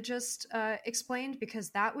Leah just explained,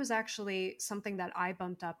 because that was actually something that I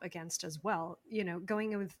bumped up against as well.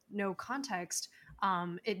 Going in with no context,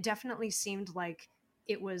 it definitely seemed like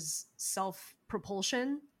it was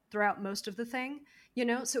self-propulsion throughout most of the thing,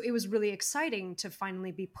 so it was really exciting to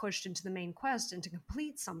finally be pushed into the main quest and to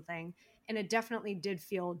complete something. And it definitely did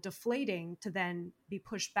feel deflating to then be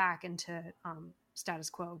pushed back into status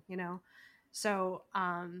quo, So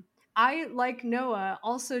I, like Noah,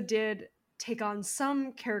 also did take on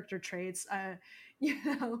some character traits,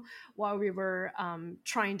 while we were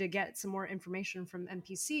trying to get some more information from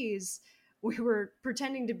NPCs. We were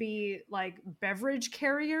pretending to be like beverage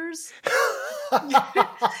carriers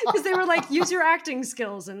because they were like, use your acting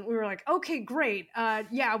skills. And we were like, okay, great.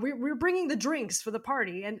 Yeah, we're bringing the drinks for the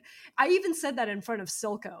party. And I even said that in front of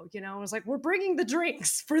Silco, I was like, we're bringing the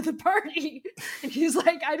drinks for the party. And he's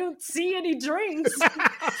like, I don't see any drinks.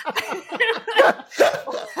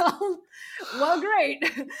 Well, great.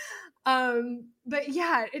 But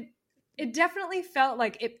yeah, it definitely felt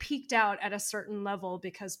like it peaked out at a certain level,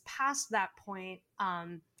 because past that point,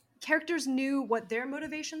 characters knew what their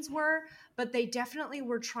motivations were, but they definitely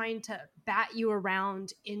were trying to bat you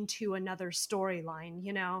around into another storyline,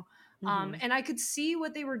 you know? And I could see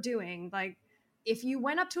what they were doing. Like, if you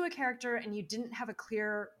went up to a character and you didn't have a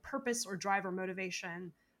clear purpose or drive or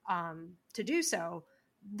motivation to do so,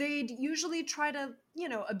 they'd usually try to, you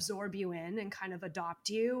know, absorb you in and kind of adopt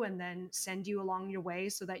you and then send you along your way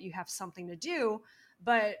so that you have something to do.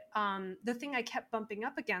 But the thing I kept bumping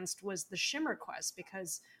up against was the Shimmer quest,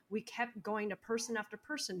 because we kept going to person after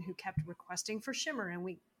person who kept requesting for Shimmer, and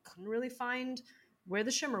we couldn't really find where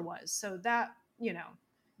the Shimmer was. So that, you know,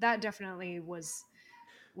 that definitely was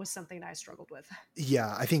something I struggled with.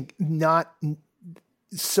 Yeah, I think not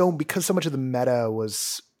so, because so much of the meta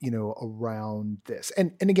was, you know, around this,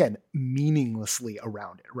 and again, meaninglessly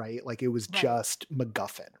around it, right? Like, it was Right. just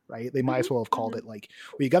MacGuffin, right? They might as Mhm, well have called mhm. it like,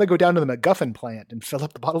 well, you got to go down to the MacGuffin plant and fill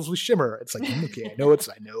up the bottles with Shimmer. It's like, okay, I know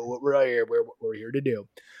what we're here to do,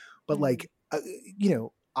 but Mhm. like,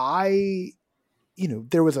 you know,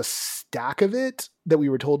 there was a stack of it that we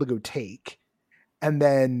were told to go take. And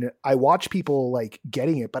then I watched people like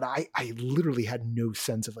getting it, but I literally had no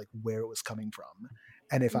sense of like where it was coming from.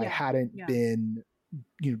 And if I Yeah, hadn't yeah. been,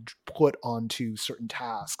 you know, put onto certain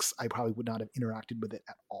tasks, I probably would not have interacted with it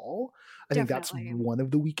at all. I think that's Definitely. one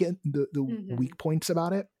of the Mhm. weak points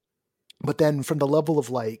about it. But then from the level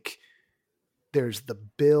of like, there's the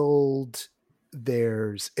build,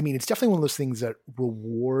 I mean, it's definitely one of those things that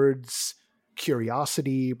rewards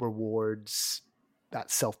curiosity, rewards that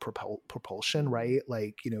self propulsion, Mhm. right?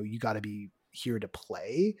 Like, you know, you got to be here to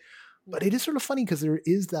play. But Yeah. it is sort of funny because there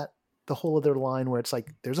is the whole other line where it's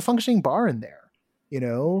like, there's a functioning bar in there, you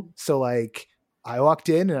know? Mhm. So like, I walked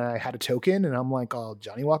in and I had a token and I'm like, oh,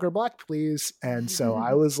 Johnny Walker Black, please. And so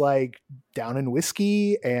I was like down in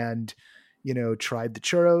whiskey and, you know, tried the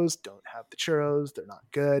churros. Don't have the churros. They're not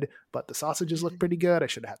good, but the sausages look pretty good. I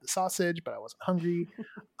should have had the sausage, but I wasn't hungry.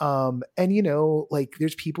 And you know, like,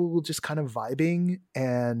 there's people just kind of vibing,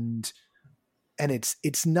 and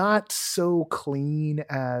it's not so clean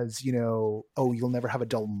as, you know, oh, you'll never have a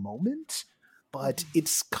dull moment, but Mhm.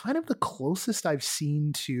 it's kind of the closest I've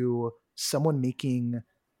seen to someone making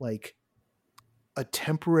like a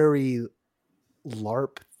temporary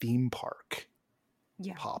LARP theme park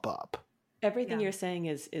Yeah. pop up. Everything Yeah. you're saying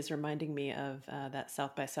is reminding me of that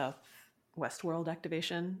South by South Westworld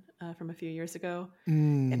activation from a few years ago. I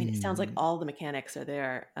mean, it sounds like Mm. all the mechanics are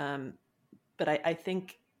there, but I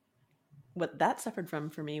think what that suffered from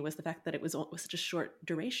for me was the fact that it was such a short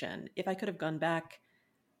duration. If I could have gone back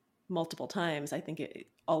multiple times, I think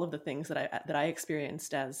all of the things that I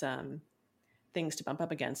experienced as things to bump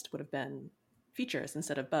up against would have been features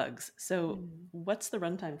instead of bugs. So, Mhm. what's the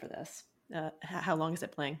runtime for this? How long is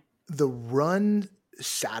it playing? The run,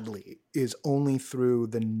 sadly, is only through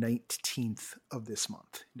the 19th of this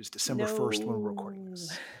month. It is December 1st when we're recording No.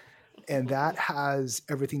 this. And that has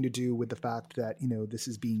everything to do with the fact that, you know, this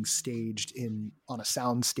is being staged on a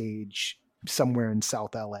sound stage somewhere in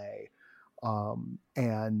South LA.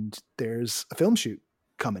 And there's a film shoot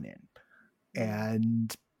coming in.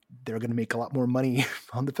 And they're going to make a lot more money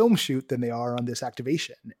on the film shoot than they are on this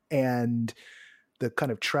activation. And the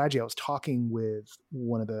kind of tragedy, I was talking with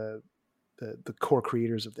one of the core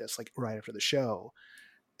creators of this, like right after the show,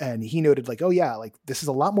 and he noted like, oh yeah, like this is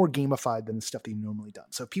a lot more gamified than the stuff that you've normally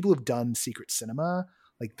done. So if people have done secret cinema,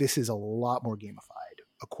 like this is a lot more gamified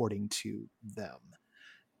according to them.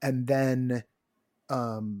 And then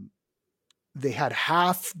they had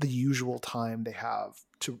half the usual time they have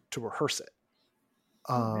to rehearse it.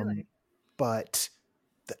 Oh, um, really? but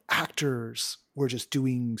the actors were just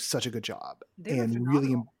doing such a good job They were and really,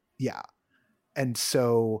 phenomenal. yeah. And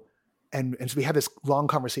so, so we had this long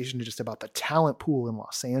conversation just about the talent pool in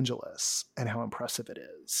Los Angeles and how impressive it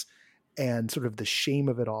is. And sort of the shame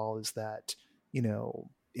of it all is that, you know,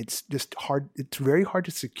 it's just hard. It's very hard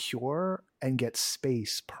to secure and get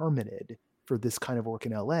space permitted for this kind of work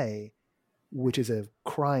in LA, which is a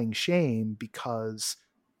crying shame because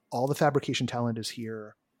all the fabrication talent is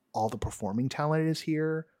here, all the performing talent is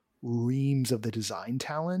here, reams of the design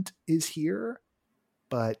talent is here,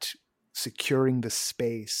 but securing the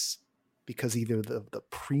space, because either the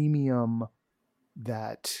premium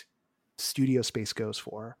that studio space goes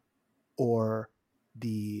for, or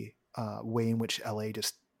the way in which LA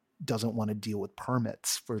just doesn't want to deal with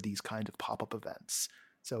permits for these kinds of pop-up events.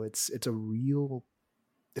 So it's a real,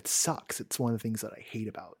 it sucks. It's one of the things that I hate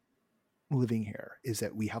about living here, is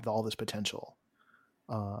that we have all this potential,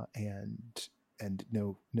 and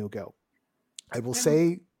no go. I will Yeah.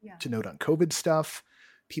 say Yeah. to note on COVID stuff.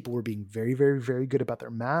 People were being very, very, very good about their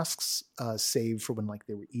masks, save for when like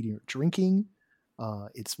they were eating or drinking.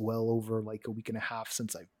 It's well over like a week and a half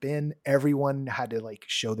since I've been. Everyone had to like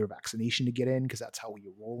show their vaccination to get in because that's how we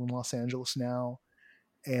roll in Los Angeles now.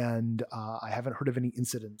 And I haven't heard of any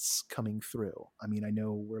incidents coming through. I mean, I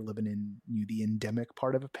know we're living in the endemic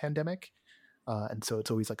part of a pandemic, and so it's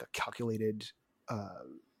always like a calculated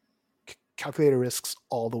risks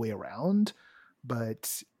all the way around.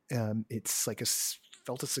 But it's like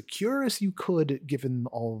felt as secure as you could given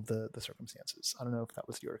all of the circumstances. I don't know if that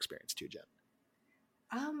was your experience too, Jen.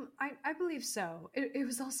 I believe so. It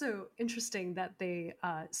was also interesting that they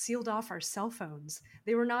sealed off our cell phones.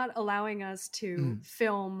 They were not allowing us to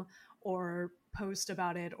film or post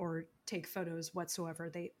about it or take photos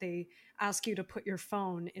whatsoever. They ask you to put your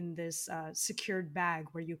phone in this secured bag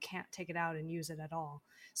where you can't take it out and use it at all.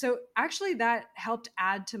 So actually that helped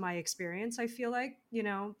add to my experience, I feel like,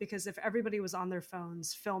 because if everybody was on their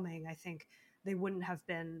phones filming, I think they wouldn't have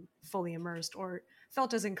been fully immersed or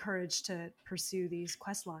felt as encouraged to pursue these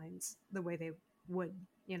quest lines the way they would,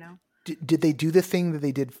 Did they do the thing that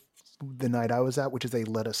they did the night I was at, which is they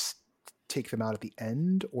let us take them out at the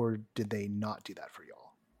end, or did they not do that for y'all?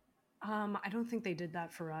 I don't think they did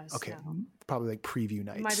that for us. Okay, no. probably like preview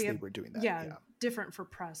nights they were doing that. Yeah, different for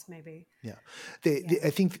press maybe. Yeah, I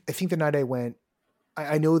think the night I went,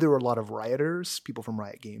 I know there were a lot of rioters, people from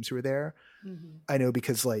Riot Games who were there. Mm-hmm. I know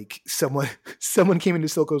because like someone came into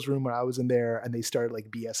Silco's room where I was in there, and they started like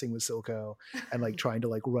BSing with Silco and like trying to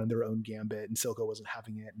like run their own gambit, and Silco wasn't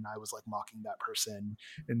having it, and I was like mocking that person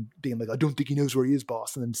and being like, I don't think he knows where he is,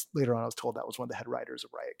 boss. And then later on I was told that was one of the head writers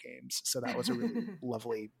of Riot Games, so that was a really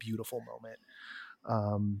lovely, beautiful moment.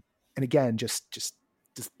 And again, just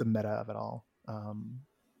the meta of it all,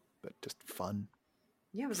 but just fun.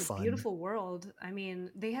 Yeah, it was a beautiful world. I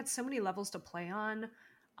mean, they had so many levels to play on.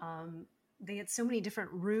 They had so many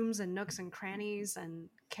different rooms and nooks and crannies and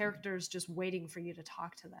characters just waiting for you to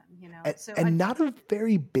talk to them, And not a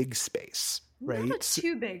very big space, right? Not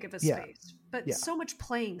too big of a space, but so much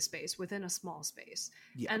playing space within a small space.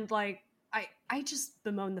 Yeah. And like, I just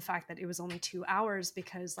bemoan the fact that it was only 2 hours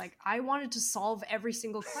because like I wanted to solve every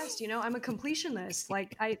single quest. I'm a completionist.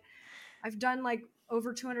 Like I've done like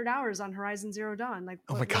over 200 hours on Horizon Zero Dawn. Like,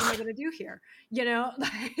 what am I going to do here?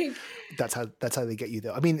 Like that's how they get you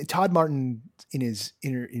though. I mean, Todd Martin in his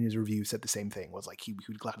review said the same thing. Was like he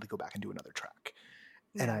would gladly go back and do another track.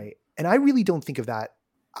 Yeah. And I really don't think of that.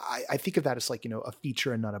 I think of that as like a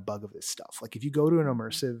feature and not a bug of this stuff. Like if you go to an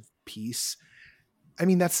immersive piece, I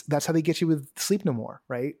mean that's how they get you with Sleep No More,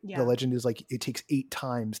 right? Yeah. The legend is like it takes 8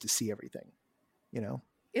 times to see everything.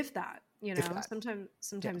 If that,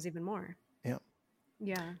 sometimes even more. Yeah.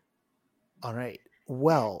 Yeah. All right.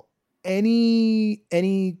 Well, any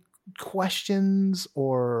questions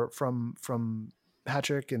or from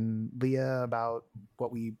Patrick and Leah about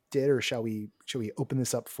what we did, or shall we open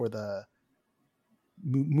this up for the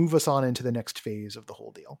move us on into the next phase of the whole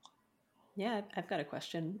deal? Yeah, I've got a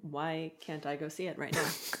question. Why can't I go see it right now?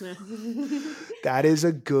 That is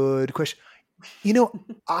a good question.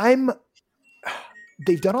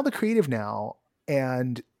 They've done all the creative now,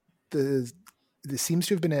 and this seems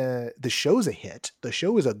to have been the show's a hit. The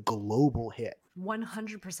show is a global hit.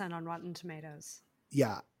 100% on Rotten Tomatoes.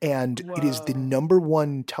 Yeah. And It is the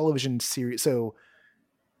 #1 television series. So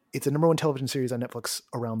it's a #1 television series on Netflix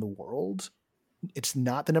around the world. It's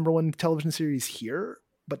not the #1 television series here,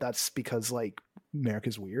 but that's because like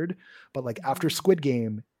America's weird. But like after Squid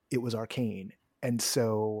Game, it was Arcane. And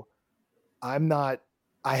so I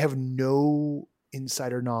have no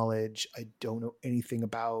insider knowledge. I don't know anything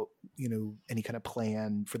about, any kind of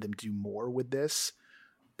plan for them to do more with this,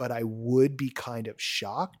 but I would be kind of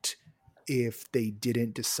shocked if they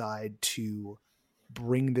didn't decide to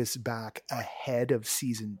bring this back ahead of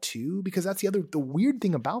season 2, because that's the weird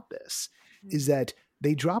thing about this is that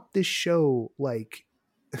they dropped this show like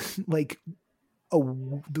the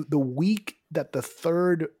week that the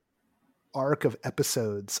 3rd arc of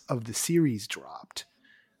episodes of the series dropped,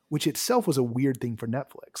 which itself was a weird thing for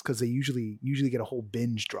Netflix because they usually get a whole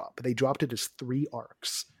binge drop, but they dropped it as 3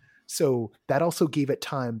 arcs. So that also gave it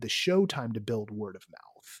the show time to build word of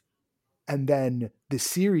mouth. And then the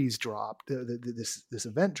series dropped, this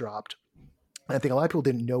event dropped. And I think a lot of people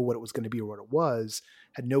didn't know what it was going to be or what it was,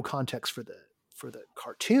 had no context for the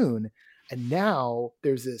cartoon. And now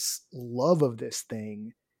there's this love of this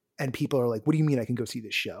thing, and people are like, what do you mean I can go see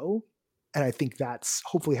this show? And I think that's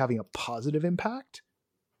hopefully having a positive impact.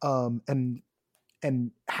 And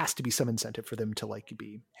has to be some incentive for them to like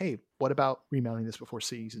be, hey, what about remounting this before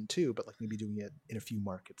season 2, but like maybe doing it in a few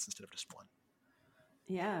markets instead of just one.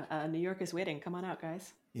 Yeah, New York is waiting. Come on out,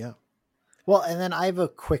 guys. Yeah. Well, and then I have a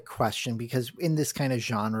quick question, because in this kind of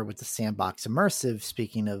genre with the sandbox immersive,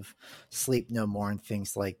 speaking of Sleep No More and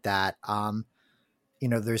things like that,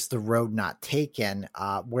 there's the road not taken.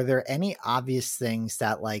 Were there any obvious things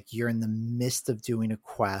that, like, you're in the midst of doing a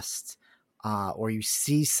quest, or you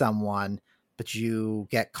see someone, but you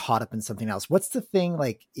get caught up in something else? What's the thing,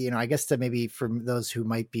 like, I guess that maybe for those who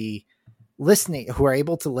might be listening, who are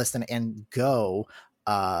able to listen and go,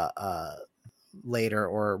 later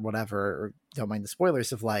or whatever, or don't mind the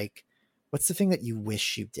spoilers, of like, what's the thing that you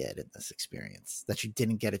wish you did in this experience that you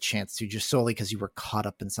didn't get a chance to, just solely because you were caught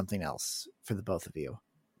up in something else, for the both of you?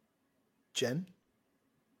 Jen?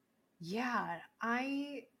 Yeah,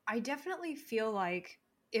 I definitely feel like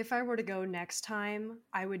if I were to go next time,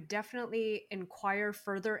 I would definitely inquire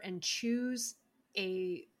further and choose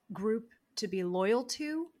a group to be loyal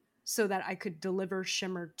to, so that I could deliver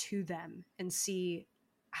Shimmer to them and see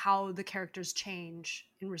how the characters change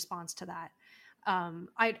in response to that.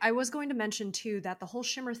 I was going to mention too that the whole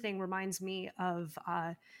Shimmer thing reminds me of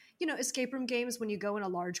escape room games, when you go in a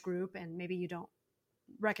large group and maybe you don't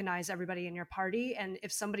recognize everybody in your party, and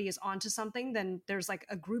if somebody is onto something, then there's like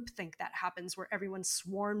a group think that happens where everyone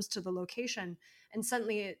swarms to the location, and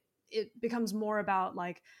suddenly it becomes more about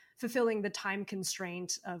like fulfilling the time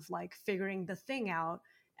constraint of like figuring the thing out,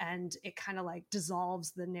 and it kind of like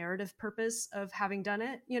dissolves the narrative purpose of having done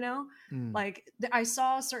it, like I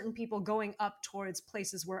saw certain people going up towards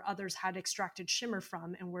places where others had extracted Shimmer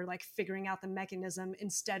from, and were like figuring out the mechanism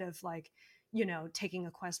instead of like taking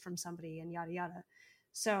a quest from somebody and yada yada.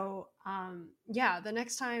 So, the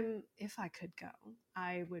next time, if I could go,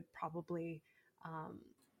 I would probably, um,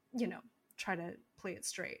 try to play it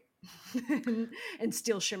straight and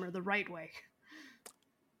steal Shimmer the right way.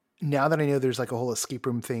 Now that I know there's like a whole escape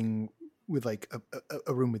room thing with like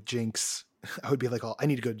a room with Jinx, I would be like, oh, I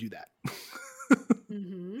need to go do that.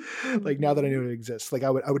 Mm-hmm. Like, now that I know it exists, like I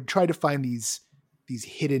would try to find these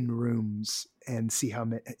hidden rooms and see how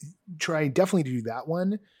try definitely to do that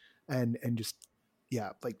one, and just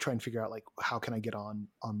like try and figure out like how can I get on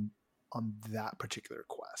that particular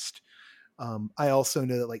quest. I also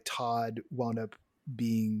know that like Todd wound up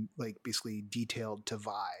being like basically detailed to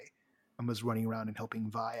Vi and was running around and helping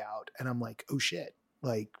Vi out, and I'm like, oh shit,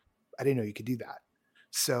 like I didn't know you could do that.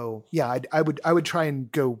 So yeah, I would try and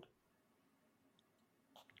go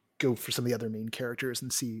for some of the other main characters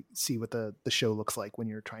and see what the show looks like when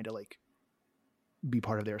you're trying to like be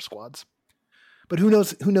part of their squads. But who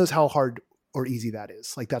knows how hard or easy that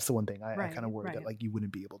is. Like that's the one thing I kind of worry that like you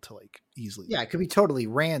wouldn't be able to like easily. Yeah, it could be totally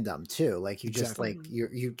random too. Like you Exactly. just like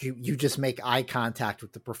you just make eye contact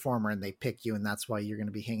with the performer and they pick you, and that's why you're going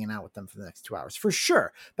to be hanging out with them for the next 2 hours for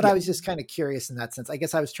sure. But I was just kind of curious in that sense. I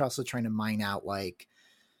guess I was also trying to mine out like,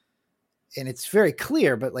 and it's very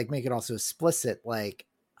clear, but like make it also explicit, like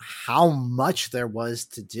how much there was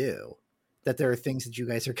to do. That there are things that you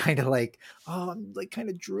guys are kind of like, oh, I'm like kind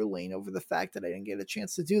of drooling over the fact that I didn't get a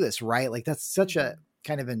chance to do this, right? Like that's such a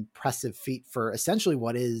kind of impressive feat for essentially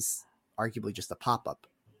what is arguably just a pop-up.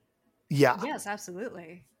 Yeah. Yes,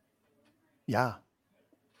 absolutely. Yeah,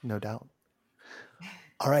 no doubt.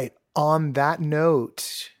 All right. On that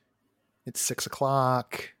note, it's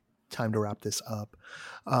 6:00. Time to wrap this up.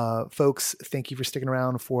 Folks, thank you for sticking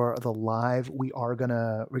around for the live. We're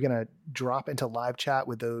gonna drop into live chat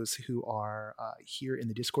with those who are here in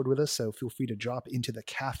the Discord with us. So feel free to drop into the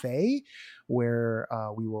cafe where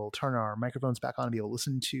we will turn our microphones back on and be able to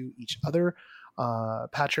listen to each other.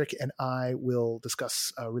 Patrick and I will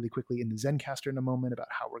discuss really quickly in the Zencaster in a moment about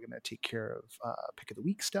how we're going to take care of pick of the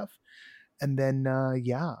week stuff. And then,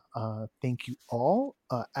 thank you all.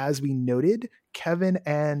 As we noted, Kevin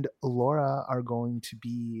and Laura are going to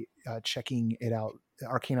be checking it out,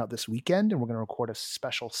 Arcane out this weekend, and we're going to record a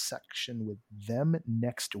special section with them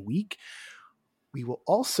next week. We will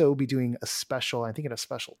also be doing a special, I think at a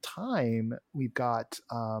special time, we've got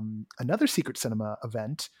another Secret Cinema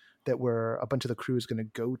event that a bunch of the crew is going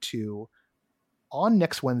to go to on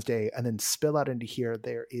next Wednesday and then spill out into here.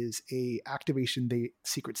 There is a activation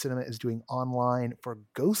Secret Cinema is doing online for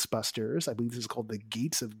Ghostbusters. I believe this is called the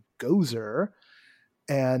Gates of Gozer.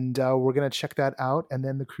 And we're going to check that out. And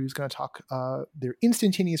then the crew's going to talk their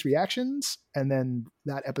instantaneous reactions. And then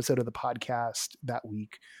that episode of the podcast that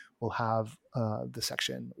week will have the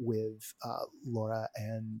section with Laura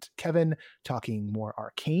and Kevin talking more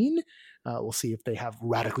Arcane. We'll see if they have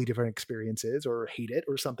radically different experiences or hate it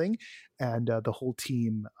or something. And the whole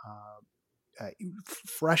team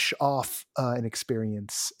fresh off an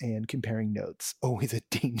experience and comparing notes. Always a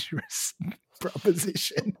dangerous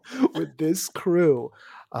proposition with this crew.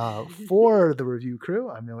 For the review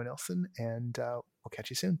crew, I'm Noah Nelson, and We'll catch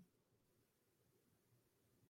you soon.